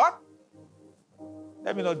may be what?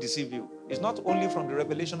 Let me not deceive you. It's not only from the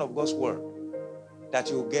revelation of God's word that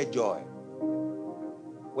you will get joy.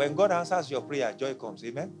 When God answers your prayer, joy comes.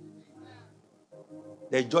 Amen?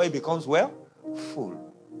 The joy becomes, well, full.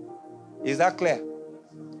 Is that clear?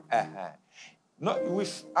 No,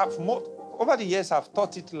 over the years, I've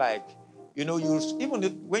taught it like, you know, even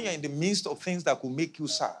when you're in the midst of things that could make you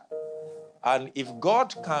sad, and if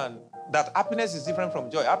God can, that happiness is different from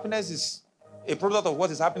joy. Happiness is a product of what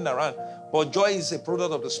is happening around, but joy is a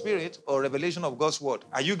product of the Spirit or revelation of God's word.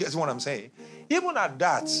 Are you getting what I'm saying? Even at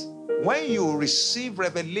that, when you receive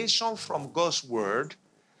revelation from God's word,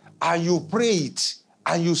 and you pray it,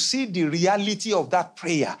 and you see the reality of that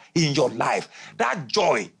prayer in your life, that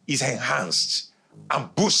joy is enhanced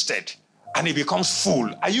and boosted, and it becomes full.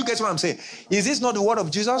 Are you getting what I'm saying? Is this not the word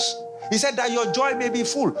of Jesus? He said that your joy may be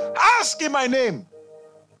full. Ask in my name.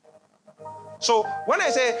 So when I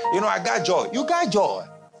say, you know, I got joy, you got joy.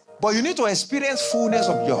 But you need to experience fullness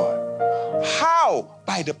of joy. How?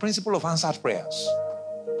 By the principle of answered prayers.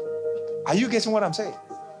 Are you getting what I'm saying?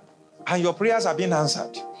 And your prayers are being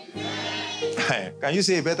answered. Can you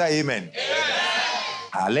say a better amen?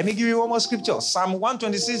 Let me give you one more scripture. Psalm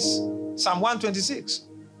 126,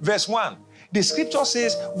 verse 1. The scripture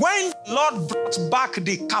says, when the Lord brought back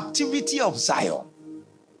the captivity of Zion,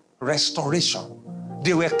 restoration,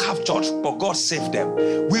 they were captured, but God saved them.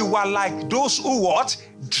 We were like those who what?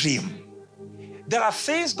 Dream. There are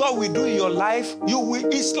things God will do in your life.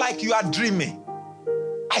 It's like you are dreaming.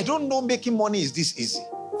 I don't know making money is this easy.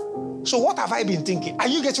 So what have I been thinking? Are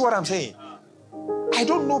you getting what I'm saying? I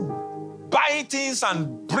don't know buying things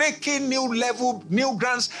and breaking new level, new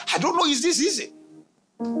grants. I don't know, is this easy?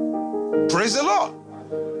 Praise the Lord.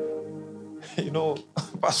 You know,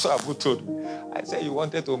 Pastor Abu told me, I said you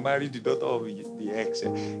wanted to marry the daughter of the ex,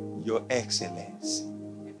 your excellency.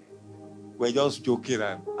 We're just joking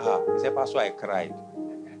and, he said, Pastor, I cried.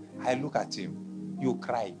 I look at him, you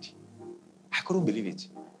cried. I couldn't believe it.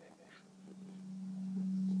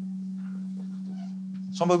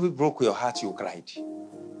 Somebody broke your heart, you cried.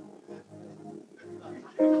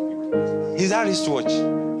 Is that wristwatch?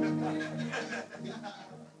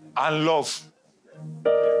 And love.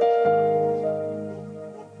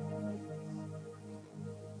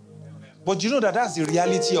 But you know that that's the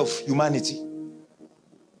reality of humanity.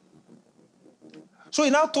 So he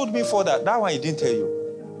now told me further, that one he didn't tell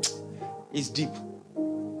you. It's deep.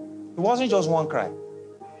 It wasn't just one cry.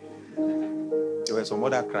 There were some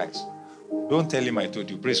other cries. Don't tell him I told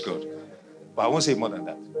you, praise God. But I won't say more than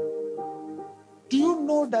that. Do you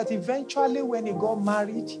know that eventually when he got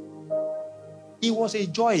married, it was a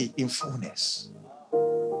joy in fullness?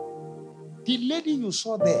 The lady you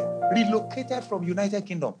saw there relocated from United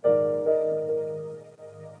Kingdom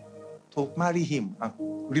to marry him and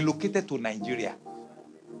relocated to Nigeria.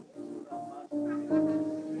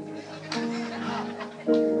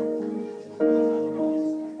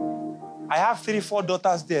 I have 3-4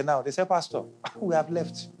 daughters there now. They say, Pastor, we have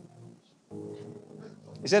left.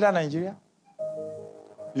 He said, that Nigeria?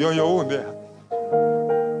 You're on your own there.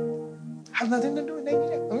 I have nothing to do with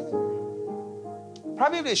Nigeria.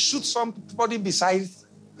 Probably they shoot somebody beside.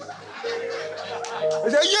 They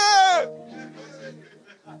say, yeah!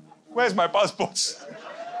 Where's my passport?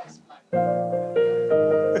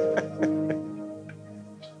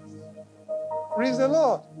 Praise the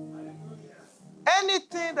Lord.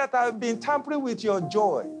 Anything that has been tampering with your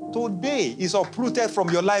joy today is uprooted from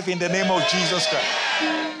your life in the name of Jesus Christ.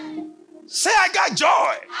 Say, I got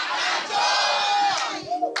joy.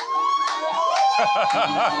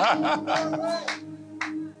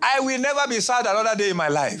 I will never be sad another day in my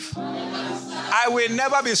life. I will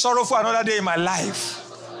never be sorrowful another day in my life.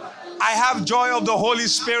 I have joy of the Holy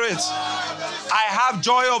Spirit. I have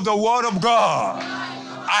joy of the Word of God.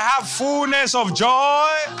 I have fullness of joy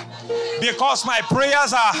because my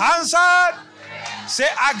prayers are answered. Say,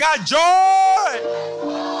 I got joy.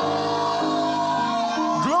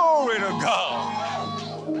 Glory to God.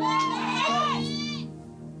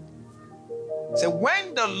 Say,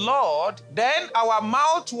 when the Lord, then our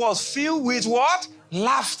mouth was filled with what?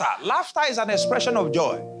 Laughter. Laughter is an expression of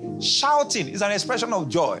joy. Shouting is an expression of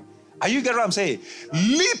joy. Are you getting what I'm saying?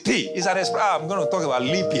 Leaping is an expression. I'm going to talk about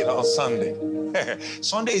leaping on Sunday.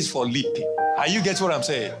 Sunday is for leaping. Are you getting what I'm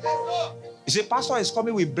saying? You see, Pastor is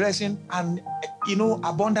coming with blessing and,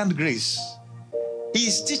 abundant grace.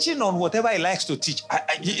 He's teaching on whatever he likes to teach.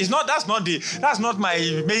 That's not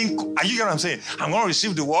my main. Are you getting what I'm saying? I'm going to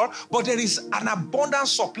receive the word, but there is an abundant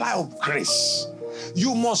supply of grace.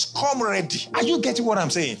 You must come ready. Are you getting what I'm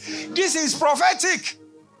saying? This is prophetic.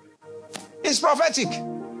 It's prophetic.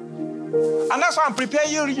 And that's why I'm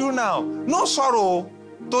preparing you now. No sorrow.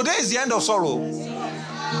 Today is the end of sorrow.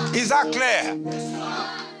 Is that clear?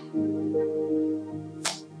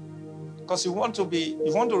 Because you want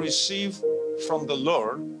to receive from the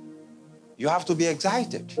Lord, you have to be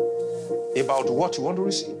excited about what you want to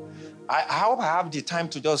receive. I hope I have the time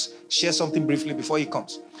to just share something briefly before he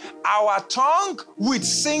comes. Our tongue with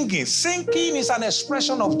singing. Singing is an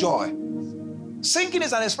expression of joy. Singing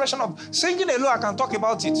is an expression of... Singing alone, I can talk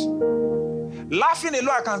about it. Laughing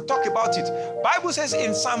alone, I can talk about it. Bible says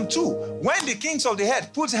in Psalm 2, when the kings of the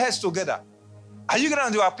earth put heads together, are you going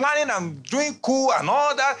to do a planning and doing cool and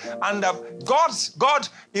all that? And God,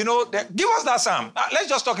 give us that psalm. Let's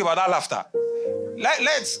just talk about that laughter.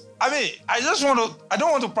 I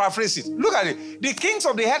don't want to paraphrase it. Look at it. The kings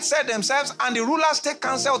of the earth set themselves and the rulers take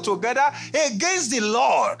counsel together against the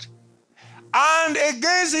Lord and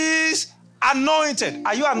against his anointed.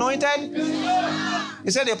 Are you anointed?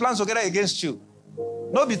 He said they plan together against you.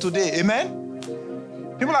 Not be today. Amen?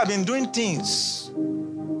 People have been doing things.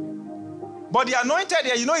 But the anointed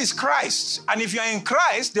here, is Christ. And if you are in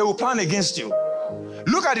Christ, they will plan against you.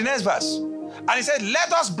 Look at the next verse. And he said,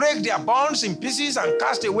 let us break their bonds in pieces and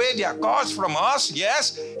cast away their cords from us.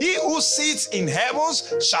 Yes, he who sits in heavens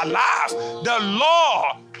shall laugh. The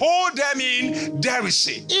Lord hold them in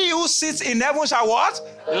derision. He who sits in heaven shall what?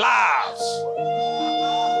 Laughs.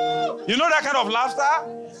 You know that kind of laughter?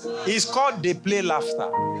 It's called they play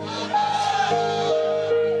laughter.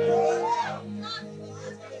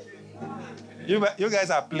 You guys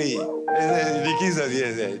are playing. The kids are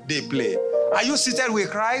here. They play. Are you seated with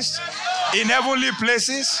Christ in heavenly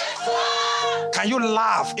places? Can you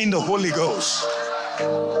laugh in the Holy Ghost?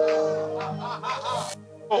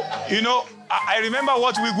 I remember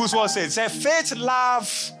what Wigglesworth said. He said, faith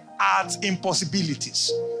laughs at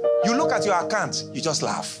impossibilities. You look at your account, you just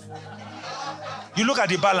laugh. You look at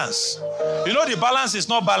the balance. The balance is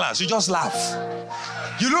not balanced. You just laugh.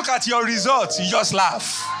 You look at your results, you just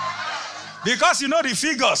laugh. Because the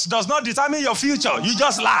figures does not determine your future. You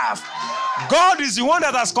just laugh. God is the one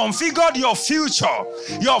that has configured your future.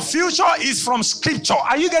 Your future is from Scripture.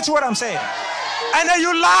 Are you getting what I'm saying? And then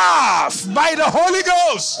you laugh by the Holy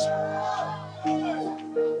Ghost.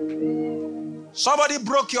 Somebody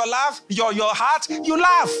broke your laugh, your heart, you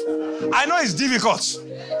laugh. I know it's difficult.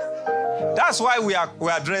 That's why we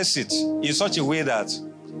address it in such a way that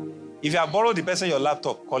if you have borrowed the person your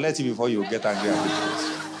laptop, collect it before you get angry at the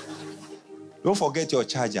person. Don't forget your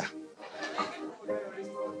charger.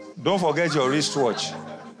 Don't forget your wristwatch.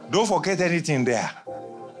 Don't forget anything there.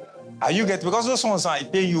 And you get, because those ones are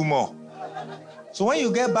paying you more. So when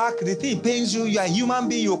you get back, the thing pains you, you are a human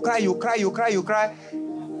being, you cry, you cry, you cry, you cry.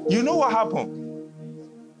 You know what happened?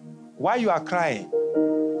 While you are crying,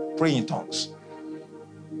 pray in tongues.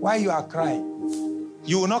 While you are crying,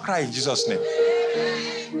 you will not cry in Jesus' name.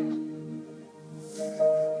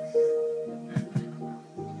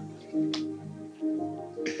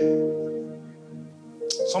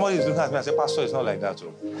 Somebody is looking at me and say, Pastor, it's not like that.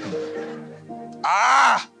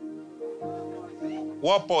 Ah!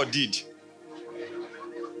 What Paul did.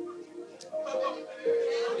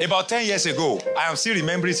 About 10 years ago, I am still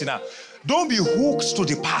remembering it now. Don't be hooked to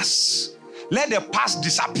the past. Let the past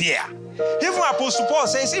disappear. Even Apostle Paul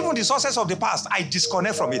says, even the sources of the past, I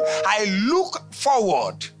disconnect from it. I look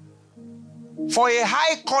forward for a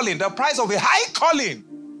high calling, the price of a high calling.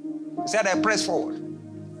 He said, I press forward.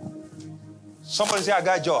 Somebody say, I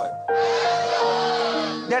got joy.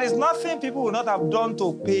 There is nothing people will not have done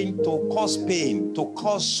to pain, to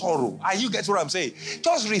cause sorrow. Are you getting what I'm saying?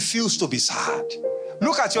 Just refuse to be sad.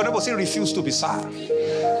 Look at your neighbor, say, refuse to be sad.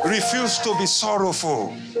 Refuse to be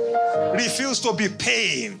sorrowful. Refuse to be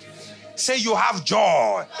pained. Say, you have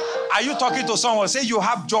joy. Are you talking to someone? Say, you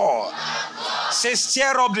have joy. Say,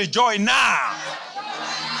 stir up the joy now.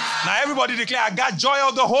 Now everybody declare, I got joy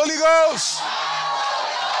of the Holy Ghost.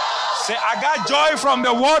 Say, I got joy from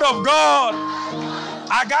the Word of God.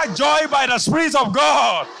 I got joy by the Spirit of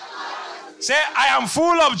God. Say, I am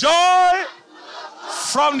full of joy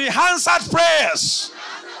from the answered prayers.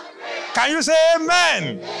 Can you say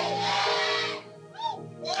amen?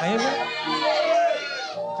 Can you say?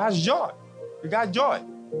 That's joy. You got joy.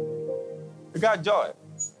 You got joy.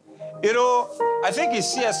 You know, I think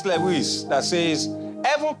it's C.S. Lewis that says,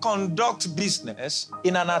 heaven conducts business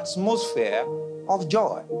in an atmosphere of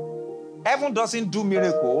joy. Heaven doesn't do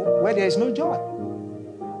miracle where there is no joy.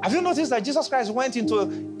 Have you noticed that Jesus Christ went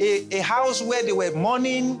into a house where they were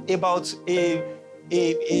mourning about a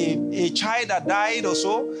child that died or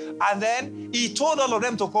so, and then he told all of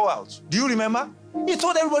them to go out. Do you remember? He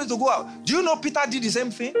told everybody to go out. Do you know Peter did the same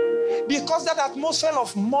thing? Because that atmosphere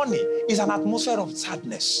of mourning is an atmosphere of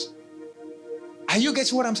sadness. Are you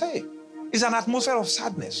getting what I'm saying? It's an atmosphere of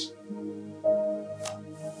sadness.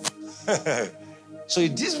 So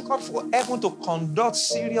it's difficult for heaven to conduct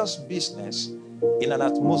serious business in an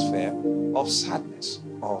atmosphere of sadness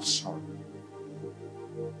or of sorrow.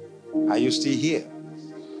 Are you still here?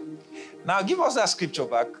 Now give us that scripture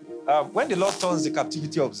back. When the Lord turns the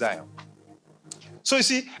captivity of Zion. So you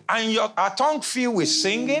see, and our tongue filled with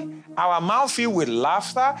singing, our mouth filled with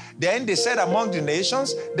laughter. Then they said among the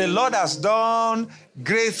nations, the Lord has done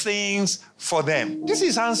great things for them. This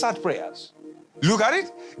is answered prayers. Look at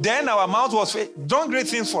it. Then our mouth was done great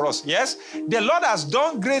things for us. Yes, the Lord has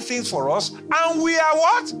done great things for us, and we are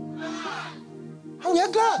what? And we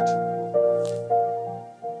are glad.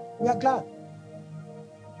 We are glad.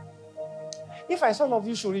 If I said all of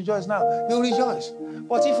you should rejoice now, you'll rejoice.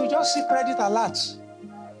 But if you just see credit alerts,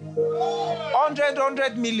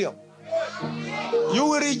 100 million, you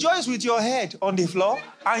will rejoice with your head on the floor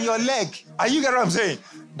and your leg. Are you getting what I'm saying?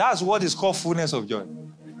 That's what is called fullness of joy.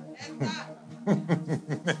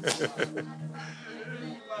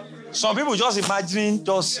 Some people just imagining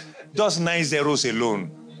just 9 zeros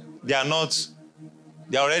alone. They are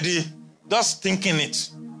already just thinking it.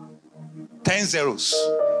 10 zeros.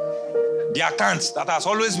 The account that has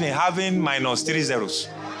always been having minus 3 zeros.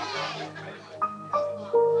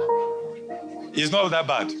 It's not that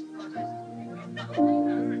bad.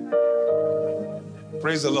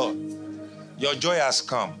 Praise the Lord. Your joy has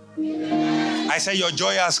come. I say your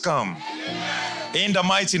joy has come. In the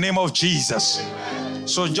mighty name of Jesus.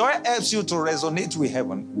 So joy helps you to resonate with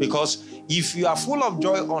heaven, because if you are full of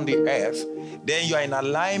joy on the earth, then you are in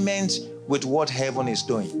alignment with what heaven is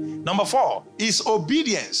doing. Number 4 is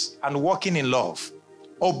obedience and walking in love.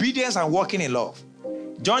 Obedience and walking in love.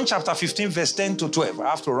 John chapter 15 verse 10 to 12. I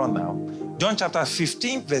have to run now. John chapter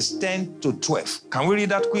 15 verse 10 to 12. Can we read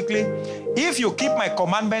that quickly? If you keep my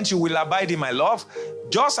commandments, you will abide in my love,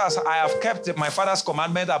 just as I have kept my Father's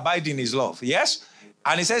commandment, abide in his love. Yes?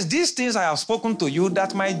 And he says, these things I have spoken to you,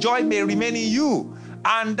 that my joy may remain in you,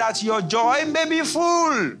 and that your joy may be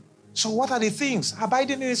full. So what are the things?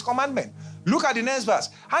 Abiding in his commandment. Look at the next verse.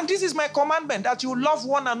 And this is my commandment, that you love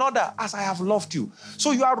one another as I have loved you.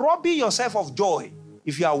 So you are robbing yourself of joy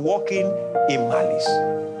if you are walking in malice.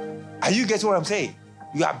 Are you getting what I'm saying?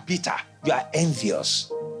 You are bitter. You are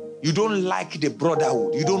envious. You don't like the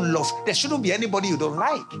brotherhood. You don't love. There shouldn't be anybody you don't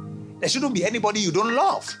like. There shouldn't be anybody you don't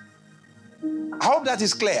love. I hope that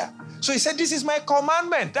is clear. So he said, this is my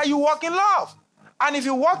commandment, that you walk in love. And if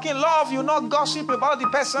you walk in love, you will not gossip about the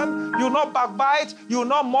person, you will not backbite, you will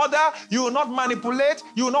not murder, you will not manipulate,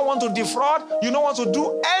 you will not want to defraud, you will not want to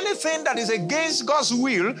do anything that is against God's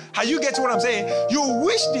will. Are you getting what I'm saying? You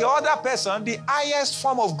wish the other person the highest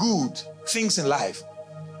form of good things in life.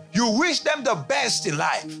 You wish them the best in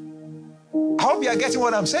life. I hope you are getting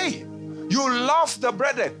what I'm saying. You love the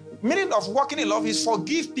brethren. Meaning of walking in love is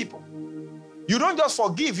forgive people. You don't just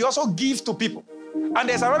forgive, you also give to people. And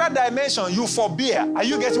there's another dimension, you forbear. Are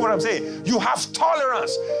you getting what I'm saying? You have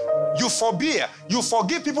tolerance. You forbear. You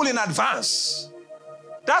forgive people in advance.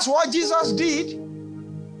 That's what Jesus did.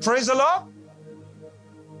 Praise the Lord.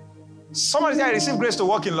 Somebody say, I receive grace to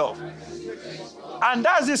walk in love. And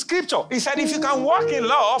that's the scripture. He said, if you can walk in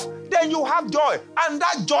love, then you have joy. And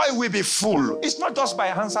that joy will be full. It's not just by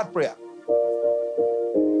answered prayer.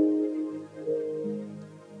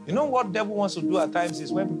 You know what the devil wants to do at times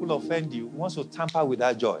is when people offend you, he wants to tamper with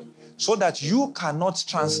that joy so that you cannot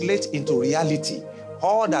translate into reality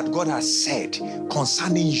all that God has said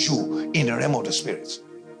concerning you in the realm of the spirit.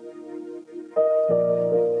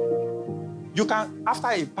 You can, after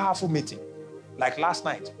a powerful meeting, like last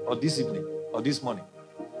night or this evening or this morning,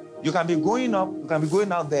 you can be going up, you can be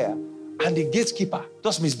going out there, and the gatekeeper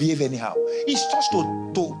just misbehave anyhow. It's just to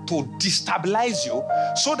destabilize you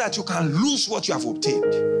so that you can lose what you have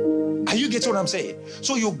obtained. Are you getting what I'm saying?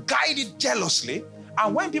 So you guide it jealously,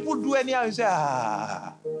 and when people do anyhow, you say,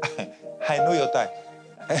 I know your time.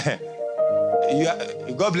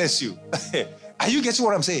 God bless you. Are you getting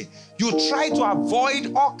what I'm saying? You try to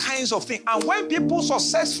avoid all kinds of things, and when people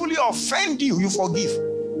successfully offend you, you forgive.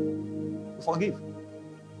 You forgive.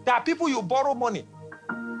 There are people you borrow money.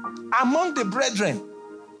 Among the brethren,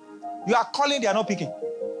 you are calling, they are not picking.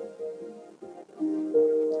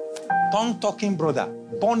 Tongue-talking brother,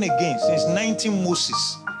 born again since 19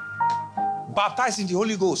 Moses, baptized in the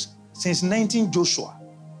Holy Ghost since 19 Joshua.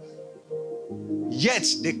 Yet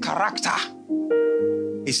the character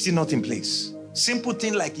is still not in place. Simple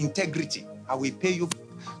thing like integrity. I will pay you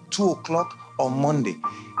 2 o'clock on Monday.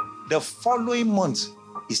 The following month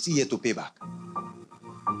is still yet to pay back.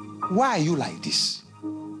 Why are you like this?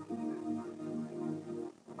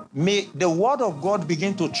 May the word of God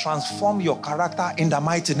begin to transform your character in the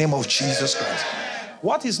mighty name of Jesus Christ.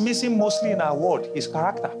 What is missing mostly in our world is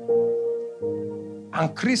character.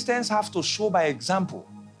 And Christians have to show by example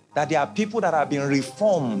that there are people that have been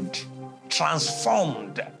reformed,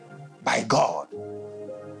 transformed by God.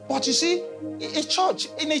 But you see, in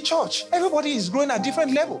a church, everybody is growing at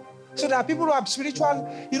different level. So there are people who are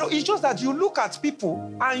spiritual. You know, it's just that you look at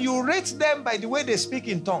people and you rate them by the way they speak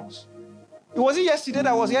in tongues. It wasn't yesterday that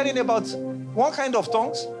I was hearing about one kind of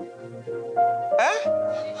tongues.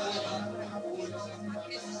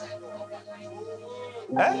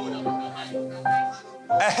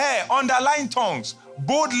 Underline tongues,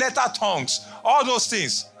 bold letter tongues, all those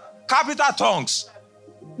things, capital tongues.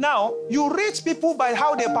 Now, you rate people by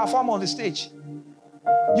how they perform on the stage.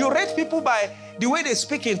 You rate people by the way they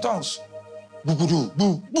speak in tongues.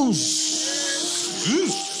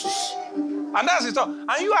 And that's it.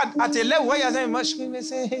 And you are at a level where you're saying,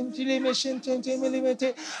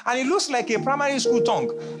 and it looks like a primary school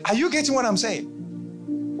tongue. Are you getting what I'm saying?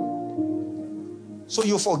 So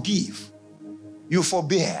you forgive, you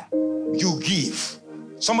forbear, you give.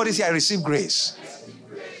 Somebody say, I receive grace.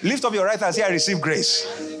 Lift up your right hand and say, I receive grace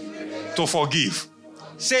to forgive.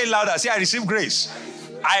 Say it louder. Say, I receive grace.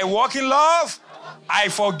 I walk in love. I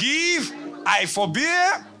forgive. I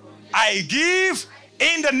forbear. I give.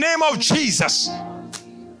 In the name of Jesus.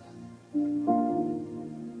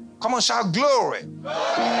 Come on, shout glory.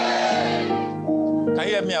 Can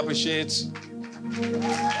you help me appreciate?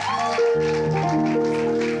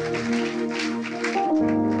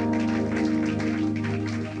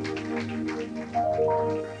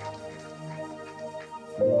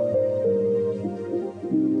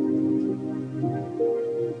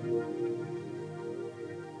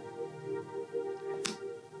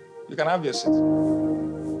 You can have your seat.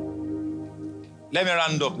 Let me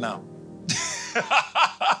round up now.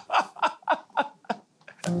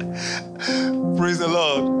 Praise the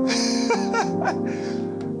Lord.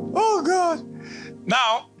 Oh, God.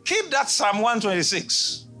 Now, keep that Psalm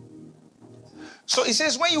 126. So it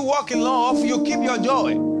says, when you walk in love, you keep your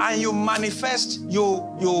joy and you manifest,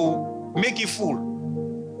 you make it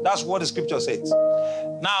full. That's what the scripture says.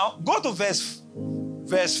 Now, go to verse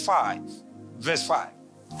 5. Verse 5.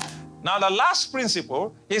 Now, the last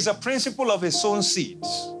principle is the principle of a sown seed.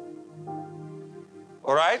 All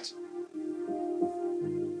All right?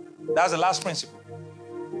 That's the last principle.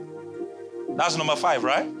 That's number 5,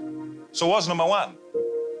 right? So what's number 1?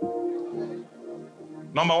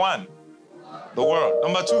 Number 1, the Word.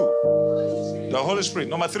 Number 2, the Holy Spirit.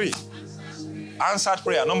 Number 3, answered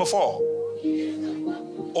prayer. Number 4,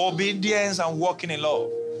 obedience and walking in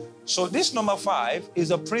love. So this number 5 is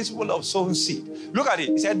the principle of sowing seed. Look at it.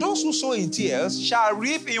 It said, those who sow in tears shall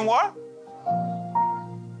reap in what?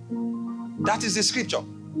 That is the scripture.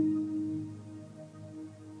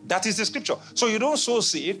 That is the scripture. So you don't sow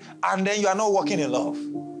seed and then you are not walking in love.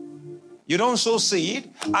 You don't sow seed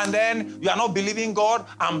and then you are not believing God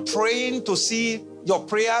and praying to see your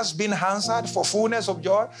prayers being answered for fullness of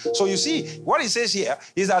joy. So you see, what it says here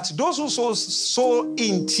is that those who sow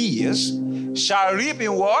in tears shall reap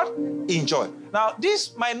in what? In joy. Now,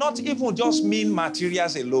 this might not even just mean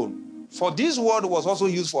materials alone. For this word was also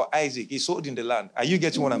used for Isaac. He sowed in the land. Are you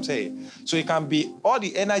getting what I'm saying? So it can be all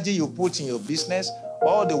the energy you put in your business,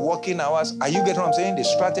 all the working hours. Are you getting what I'm saying? The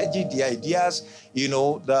strategy, the ideas, you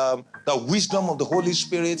know, the wisdom of the Holy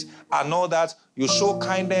Spirit and all that. You show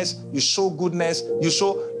kindness, you show goodness, you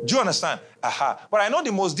show, do you understand? Aha. But I know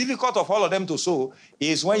the most difficult of all of them to sow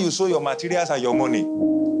is when you sow your materials and your money.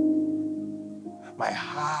 My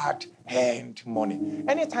hard-earned money.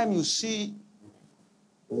 Anytime you see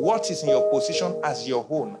what is in your position as your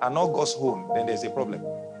own and not God's own, then there's a problem.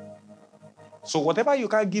 So whatever you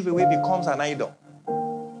can't give away becomes an idol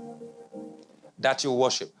that you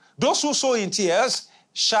worship. Those who sow in tears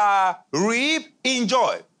shall reap in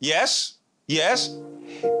joy. Yes, yes.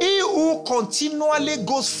 He who continually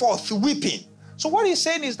goes forth weeping. So what he's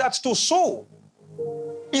saying is that to sow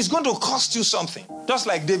is going to cost you something. Just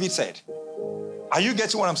like David said. Are you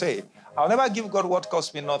getting what I'm saying? I'll never give God what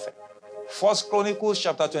costs me nothing. 1 Chronicles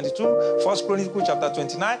chapter 22, 1 Chronicles chapter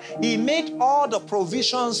 29. He made all the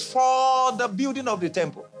provisions for the building of the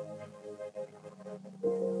temple.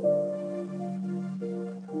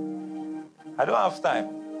 I don't have time.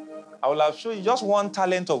 I will have shown you just 1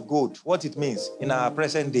 talent of gold, what it means in our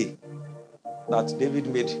present day that David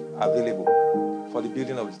made available for the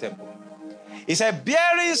building of the temple. He said,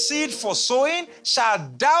 bearing seed for sowing shall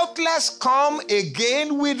doubtless come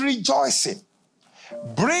again with rejoicing,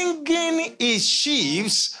 bringing his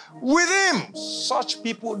sheaves with him. Such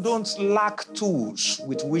people don't lack tools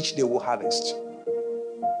with which they will harvest.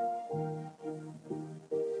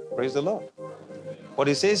 Praise the Lord. But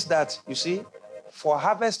it says that, you see, for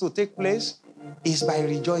harvest to take place is by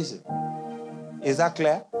rejoicing. Is that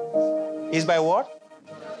clear? Is by what?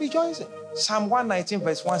 Rejoicing. Psalm 119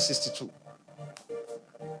 verse 162.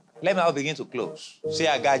 Let me now begin to close. Say,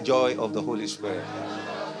 I got joy of the Holy Spirit.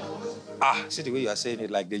 Ah, see the way you are saying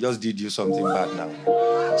it like they just did you something bad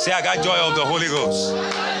now. Say, I got joy of the Holy Ghost.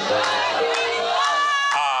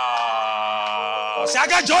 Ah, say, I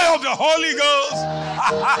got joy of the Holy Ghost.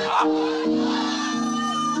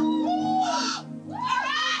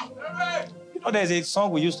 You know, there's a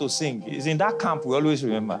song we used to sing. It's in that camp we always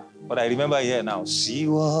remember. But I remember here now. See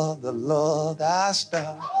what the Lord has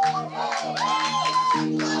done.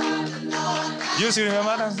 You still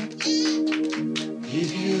remember that?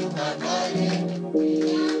 Give you my body.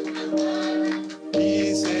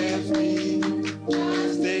 He saves me.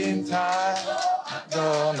 Stay in time.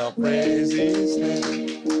 Gonna praise his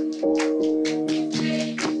name.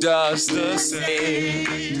 Just the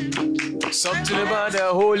same. Something about the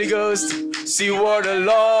Holy Ghost. See what the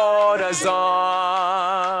Lord has done.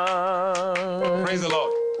 Praise the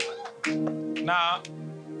Lord. Now,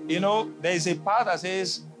 you know, there is a part that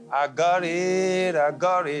says, I got it, I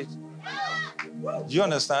got it. Do you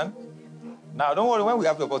understand? Now, don't worry, when we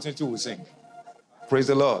have the opportunity, we'll sing. Praise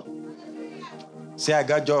the Lord. Say, I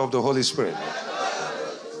got joy of the Holy Spirit.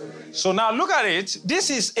 So now look at it. This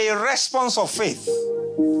is a response of faith.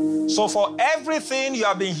 So for everything you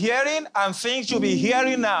have been hearing and things you'll be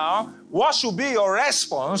hearing now, what should be your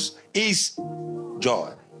response is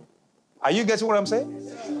joy. Are you getting what I'm saying?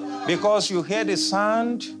 Because you hear the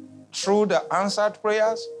sound through the answered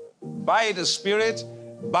prayers, by the Spirit,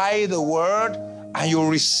 by the Word, and you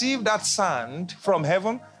receive that sound from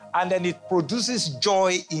heaven, and then it produces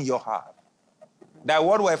joy in your heart. That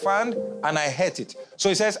word I found, and I heard it. So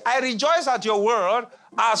it says, I rejoice at your word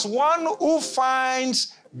as one who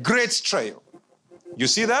finds great treasure. You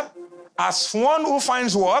see that? As one who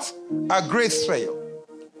finds what? A great treasure.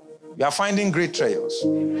 You are finding great treasures.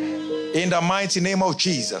 In the mighty name of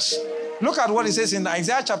Jesus. Look at what it says in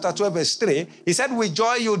Isaiah chapter 12 verse 3. He said, with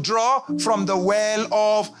joy you draw from the well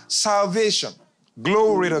of salvation.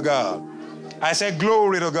 Glory to God. I said,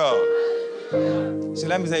 glory to God. See,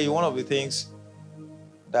 let me tell you one of the things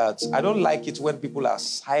that I don't like it when people are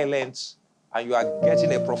silent and you are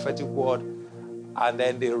getting a prophetic word, and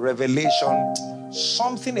then the revelation,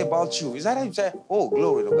 something about you. Is that how you say, oh,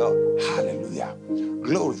 glory to God. Hallelujah.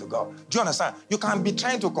 Glory to God. Do you understand? You can be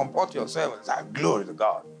trying to comport yourself and say, glory to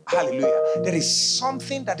God. Hallelujah. There is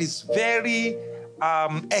something that is very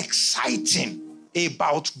exciting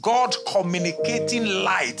about God communicating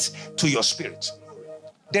light to your spirit.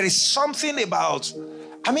 There is something about,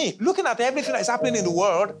 looking at everything that is happening in the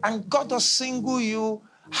world, and God does single you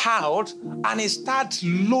out, and He starts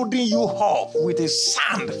loading you up with a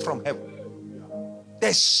sand from heaven.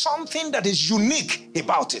 There's something that is unique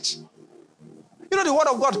about it. You know, the word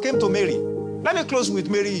of God came to Mary. Let me close with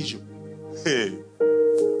Mary issue.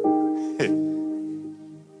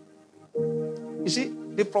 You see,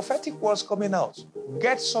 the prophetic words coming out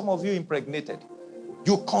get some of you impregnated.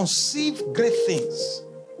 You conceive great things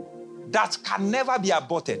that can never be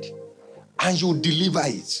aborted, and you deliver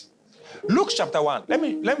it. Luke chapter 1.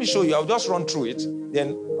 Let me show you. I'll just run through it.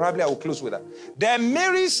 Then probably I will close with that. Then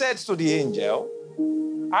Mary said to the angel,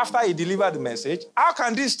 after he delivered the message, how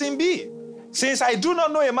can this thing be, since I do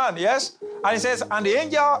not know a man? Yes. And he says, and the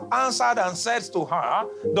angel answered and said to her,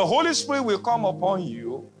 the Holy Spirit will come upon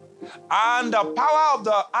you, and the power of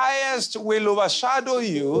the highest will overshadow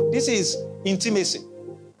you. This is intimacy.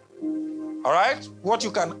 All right? What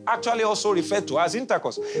you can actually also refer to as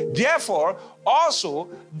intercourse. Therefore, also,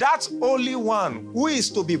 that Holy One who is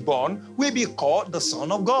to be born will be called the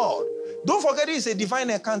Son of God. Don't forget, this is a divine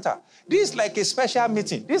encounter. This is like a special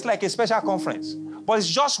meeting. This is like a special conference. But it's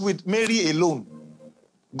just with Mary alone.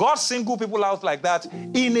 God singles people out like that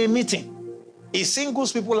in a meeting. He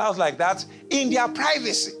singles people out like that in their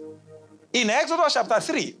privacy. In Exodus chapter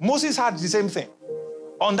 3, Moses had the same thing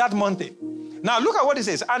on that mountain. Now look at what he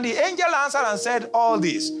says. And the angel answered and said all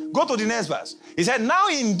this. Go to the next verse. He said, now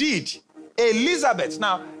indeed, Elizabeth.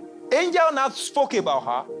 Now, angel now spoke about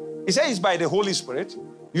her. He said it's by the Holy Spirit.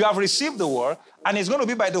 You have received the word, and it's going to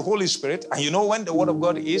be by the Holy Spirit. And you know when the word of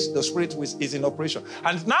God is, the Spirit is in operation.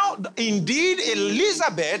 And now, indeed,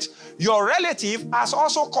 Elizabeth, your relative, has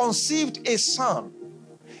also conceived a son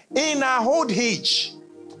in her old age.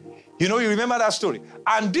 You know, you remember that story.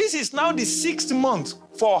 And this is now the 6th month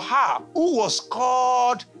for her, who was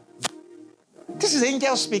called. This is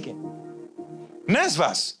angel speaking. Next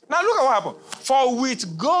verse. Now look at what happened. For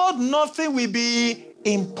with God nothing will be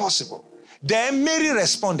impossible. Then Mary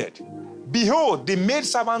responded, behold, the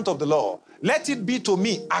maidservant of the Lord, let it be to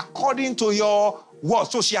me according to your word.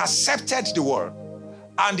 So she accepted the word,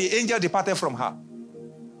 and the angel departed from her.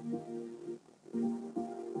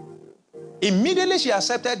 Immediately she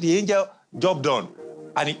accepted, the angel, job done,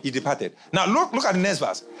 and he departed. Now look at the next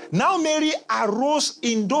verse. Now Mary arose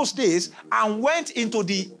in those days and went into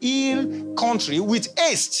the hill country with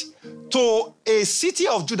haste to a city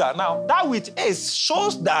of Judah. Now that with haste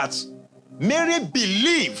shows that Mary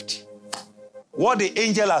believed what the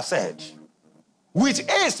angel had said. With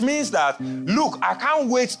haste means that, look, I can't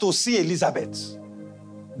wait to see Elizabeth.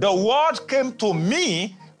 The word came to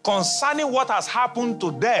me concerning what has happened to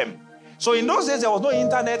them. So in those days, there was no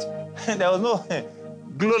internet, there was no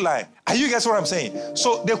glow line. Are you guys what I'm saying?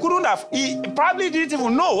 So they couldn't have, he probably didn't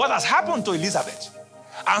even know what has happened to Elizabeth.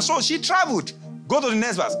 And so she traveled, go to the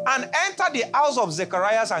next verse, and entered the house of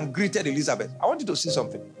Zechariah and greeted Elizabeth. I want you to see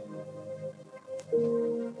something.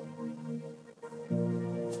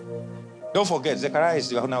 Don't forget, Zechariah is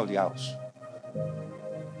the owner of the house.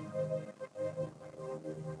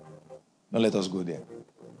 Don't let us go there.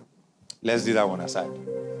 Let's do that one aside.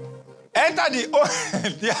 Entered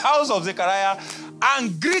the house of Zechariah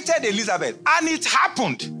and greeted Elizabeth. And it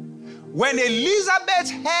happened when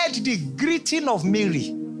Elizabeth heard the greeting of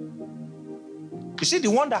Mary. You see, the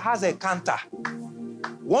one that has a canter.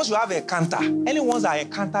 Once you have a canter, anyone that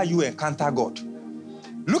encounter you encounter God.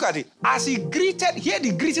 Look at it. As he greeted, hear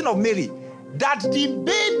the greeting of Mary, that the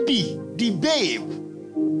babe,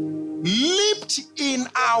 leaped in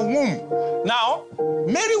her womb. Now,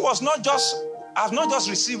 Mary has not just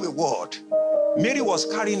received a word. Mary was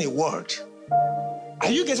carrying a word.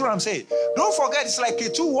 Are you getting what I'm saying? Don't forget, it's like a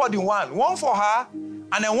 2 word in one. One for her,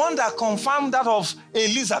 and then one that confirmed that of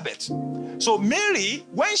Elizabeth. So Mary,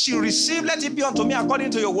 when she received, let it be unto me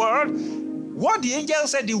according to your word, what the angel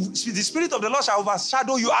said, the Spirit of the Lord shall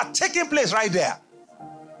overshadow you, are taking place right there.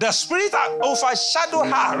 The Spirit overshadowed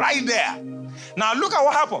her right there. Now look at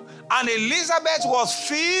what happened. And Elizabeth was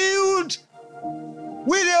filled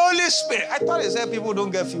with the Holy Spirit. I thought they said people don't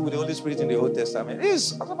get filled with the Holy Spirit in the Old Testament. It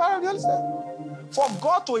is about the Holy Spirit. For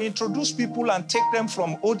God to introduce people and take them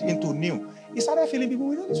from old into new, He started filling people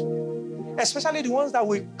with the Holy Spirit. Especially the ones that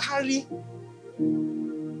will carry,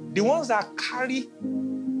 the ones that carry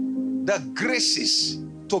the graces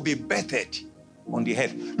to be bettered on the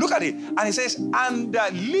head. Look at it. And it says, and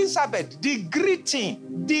Elizabeth, the greeting,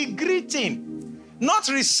 not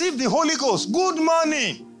receive the Holy Ghost. Good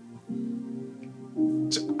morning.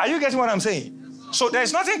 So, are you getting what I'm saying? So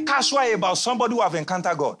there's nothing casual about somebody who have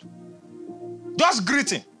encountered God. Just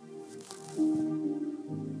greeting.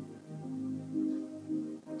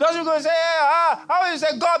 Just you go say, how you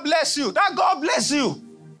say, God bless you? That God bless you.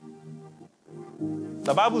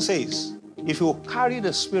 The Bible says, if you carry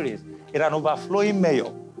the Spirit in an overflowing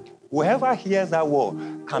measure, whoever hears that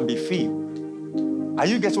word can be filled. Are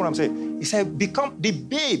you getting what I'm saying? He said, become the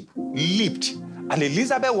babe leaped, and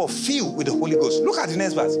Elizabeth was filled with the Holy Ghost. Look at the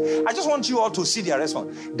next verse. I just want you all to see their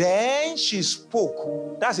response. Then she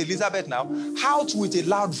spoke, that's Elizabeth now, out with a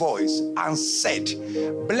loud voice and said,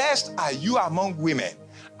 blessed are you among women,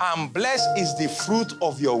 and blessed is the fruit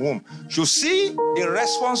of your womb. You see the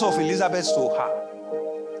response of Elizabeth to her.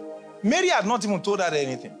 Mary had not even told her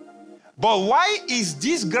anything. But why is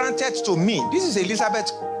this granted to me? This is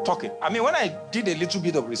Elizabeth talking. I mean, when I did a little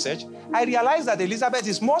bit of research, I realized that Elizabeth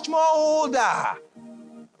is much more older.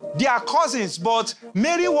 They are cousins, but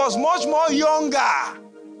Mary was much more younger.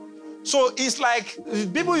 So it's like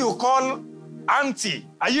people you call auntie.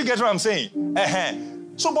 Are you getting what I'm saying?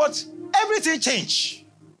 So, but everything changed.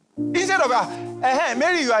 Instead of,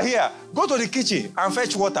 Mary, you are here. Go to the kitchen and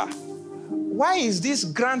fetch water. Why is this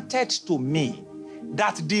granted to me,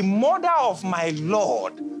 that the mother of my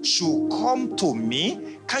Lord should come to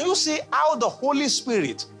me? Can you see how the Holy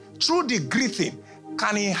Spirit, through the greeting,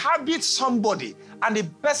 can inhabit somebody, and the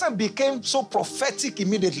person became so prophetic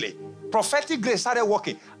immediately? Prophetic grace started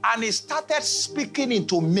working, and he started speaking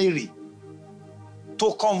into Mary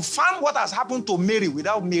to confirm what has happened to Mary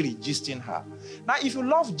without Mary gisting her. Now, if you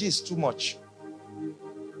love gist too much,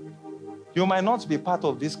 you might not be part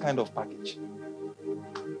of this kind of package.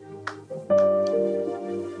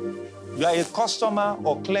 You are a customer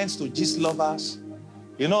or client to gist lovers.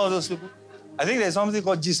 You know all those people? I think there's something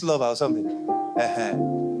called gist lover or something.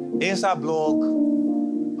 Insta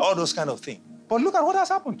blog, all those kind of things. But look at what has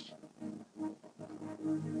happened.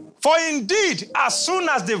 For indeed, as soon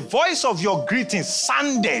as the voice of your greeting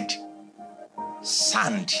sounded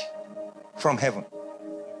from heaven,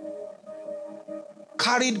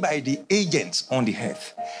 carried by the agents on the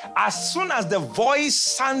earth, as soon as the voice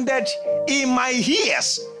sounded in my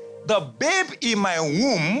ears, the babe in my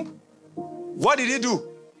womb, what did he do?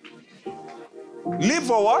 Live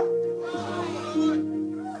for what?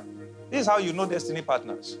 This is how you know destiny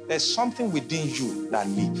partners. There's something within you that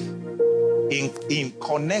live in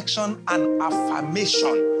connection and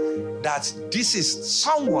affirmation that this is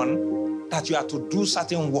someone that you have to do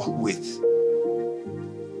certain work with.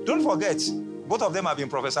 Don't forget, both of them have been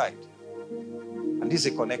prophesied. And this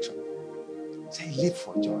is a connection. Say, live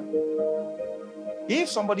for joy. If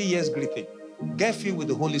somebody hears greeting, get filled with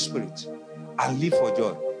the Holy Spirit and live for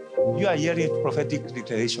joy. You are hearing prophetic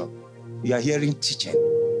declaration. You are hearing teaching.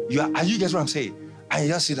 Are you getting what I'm saying? And you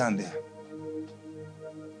just sit down there.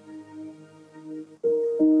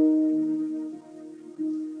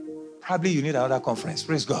 Probably you need another conference.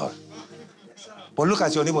 Praise God. But look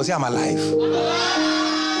at your neighbor. Say, I'm alive.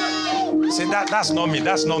 Say, that's not me.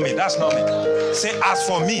 That's not me. That's not me. Say, as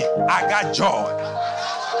for me, I got joy.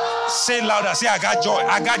 Say louder. Say, I got joy.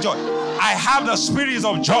 I got joy. I have the spirit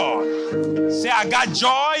of joy. Say, I got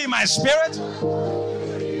joy in my spirit.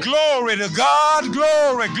 Glory to God.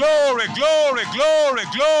 Glory, glory, glory, glory,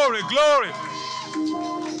 glory, glory.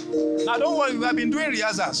 Now, don't worry. We have been doing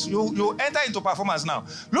rehearsals. You enter into performance now.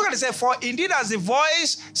 Look at it. Say, for indeed as the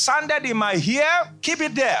voice sounded in my ear, keep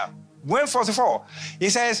it there. When 44. It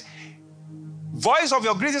says, voice of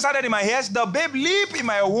your greeting sounded in my ears, the babe leaped in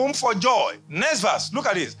my womb for joy. Next verse. Look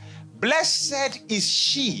at this. Blessed is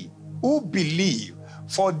she who believe,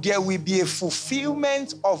 for there will be a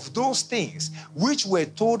fulfillment of those things which were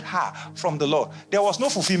told her from the Lord. There was no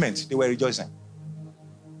fulfillment. They were rejoicing.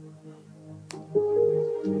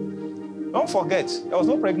 Don't forget, there was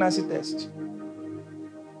no pregnancy test.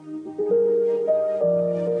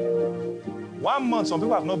 1 month, some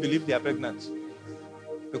people have not believed they are pregnant.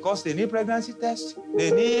 Because they need pregnancy test.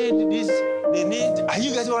 They need this. They need... Are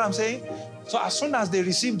you getting what I'm saying? So as soon as they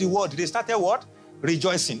received the word, they started what?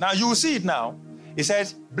 Rejoicing. Now you will see it now. It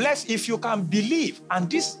says, blessed if you can believe. And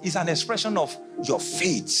this is an expression of your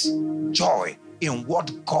faith, joy in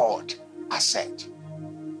what God has said.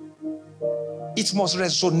 It must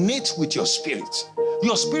resonate with your spirit.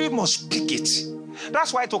 Your spirit must speak it.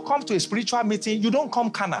 That's why to come to a spiritual meeting, you don't come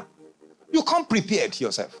carnal. You come prepared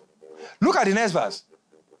yourself. Look at the next verse.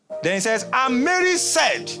 Then it says, and Mary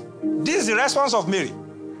said, this is the response of Mary,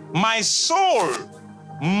 my soul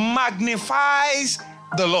magnifies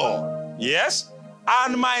the Lord. Yes?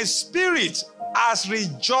 and my spirit has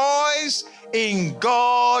rejoiced in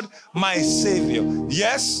God my Savior.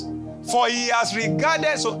 Yes, for he has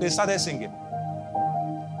regarded. So they started singing.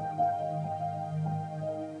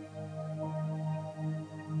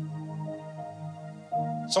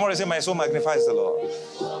 Somebody say, my soul magnifies the Lord.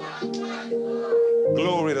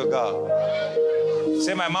 Glory to God.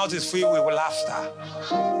 Say, my mouth is filled with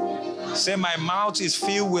laughter. Say, my mouth is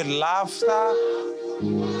filled with laughter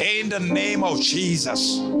in the name of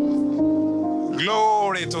Jesus.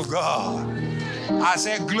 Glory to God. I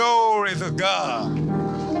say, glory to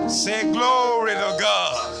God. Say, glory to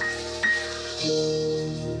God.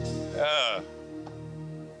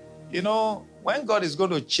 You know, when God is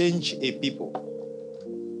going to change a people,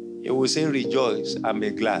 he will say, rejoice and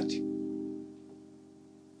be glad.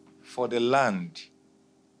 For the land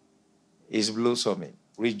is blossoming.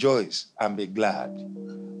 Rejoice and be glad.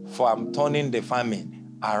 For I'm turning the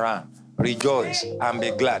famine around. Rejoice and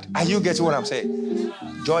be glad. Are you getting what I'm saying?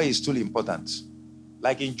 Joy is still important.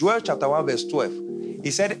 Like in Joel chapter 1 verse 12,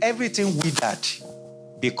 he said everything withered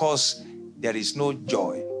because there is no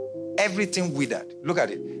joy. Everything withered. Look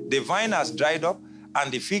at it. The vine has dried up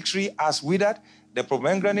and the fig tree has withered. The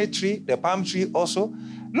pomegranate tree, the palm tree also.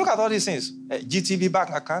 Look at all these things. GTV bank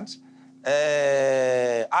account,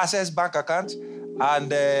 Access bank account,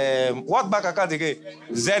 and what bank account again?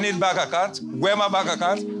 Zenith bank account, Wema bank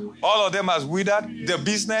account. All of them has withered. The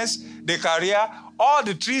business, the career, all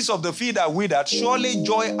the trees of the field are withered. Surely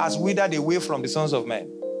joy has withered away from the sons of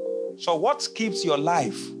men. So what keeps your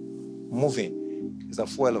life moving is the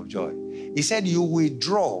fuel of joy. He said you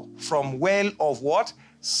withdraw from well of what?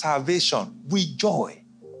 Salvation with joy.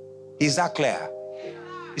 Is that clear?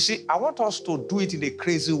 You see, I want us to do it in a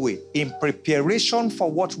crazy way, in preparation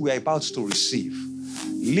for what we are about to receive.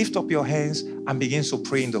 Lift up your hands and begin to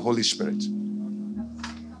pray in the Holy Spirit.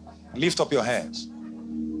 Lift up your hands.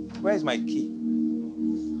 Where is my key?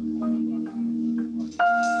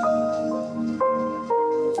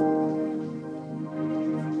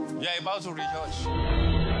 You are about to rejoice.